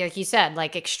this, like you said,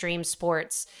 like extreme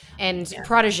sports and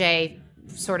protege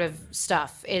sort of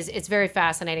stuff. It's very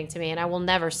fascinating to me, and I will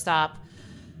never stop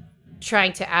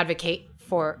trying to advocate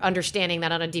for understanding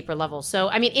that on a deeper level. So,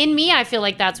 I mean, in me, I feel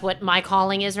like that's what my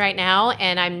calling is right now,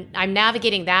 and I'm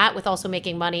navigating that with also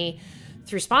making money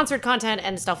through sponsored content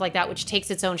and stuff like that, which takes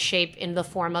its own shape in the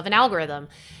form of an algorithm.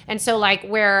 And so like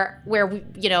where we,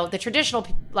 you know, the traditional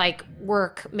like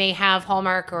work may have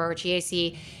Hallmark or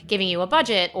GAC giving you a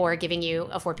budget or giving you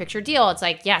a 4-picture deal, it's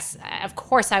like, yes, of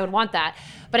course I would want that.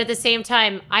 But at the same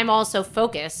time, I'm also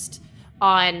focused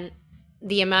on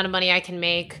the amount of money I can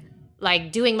make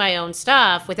like doing my own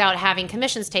stuff without having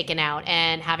commissions taken out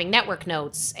and having network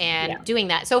notes and doing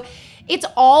that. So it's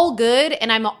all good,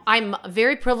 and I'm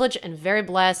very privileged and very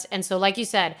blessed. And so, like you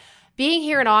said, being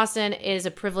here in Austin is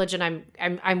a privilege, and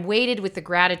I'm weighted with the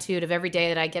gratitude of every day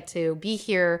that I get to be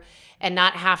here and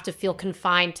not have to feel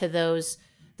confined to those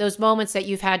moments that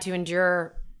you've had to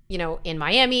endure, you know, in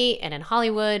Miami and in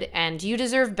Hollywood. And you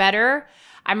deserve better.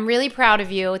 I'm really proud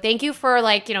of you. Thank you for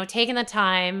like, you know, taking the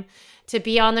time to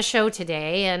be on the show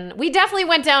today. And we definitely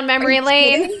went down memory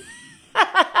lane.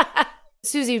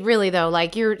 Susie, really though,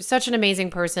 like you're such an amazing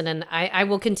person, and I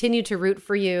will continue to root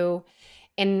for you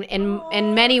in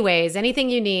many ways.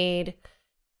 Anything you need,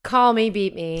 call me,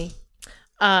 beat me.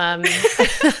 No,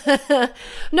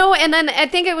 and then I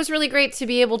think it was really great to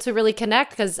be able to really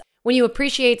connect, because when you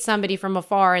appreciate somebody from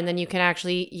afar and then you can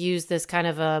actually use this kind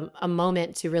of a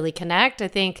moment to really connect, I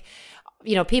think,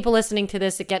 you know, people listening to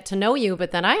this get to know you, but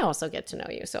then I also get to know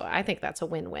you. So I think that's a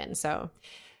win-win. So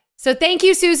thank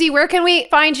you, Susie. Where can we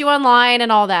find you online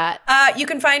and all that? You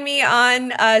can find me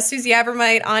on Susie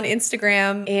Abromeit on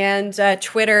Instagram and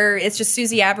Twitter. It's just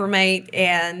Susie Abromeit,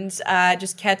 and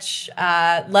just catch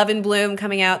Love and Bloom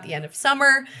coming out the end of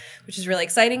summer, which is really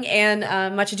exciting,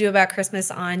 and Much Ado About Christmas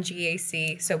on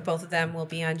GAC. So both of them will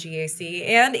be on GAC.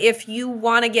 And if you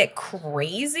want to get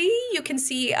crazy, you can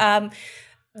see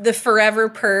The Forever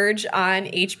Purge on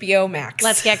HBO Max.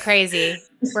 Let's get crazy.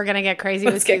 We're going to get crazy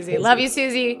with Susie. Crazy. Love you,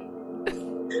 Susie.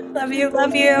 Love you.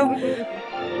 Love you.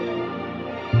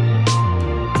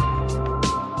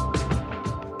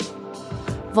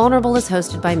 Vulnerable is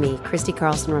hosted by me, Christy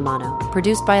Carlson Romano,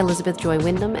 produced by Elizabeth Joy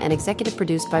Wyndham, and executive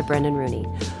produced by Brendan Rooney.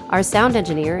 Our sound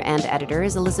engineer and editor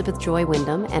is Elizabeth Joy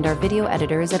Wyndham, and our video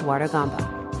editor is Eduardo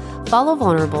Gamba. Follow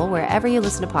Vulnerable wherever you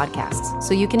listen to podcasts,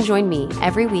 so you can join me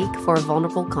every week for a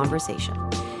vulnerable conversation.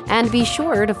 And be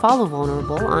sure to follow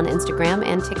Vulnerable on Instagram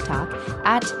and TikTok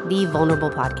at The Vulnerable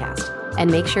Podcast. And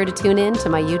make sure to tune in to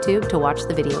my YouTube to watch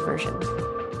the video version.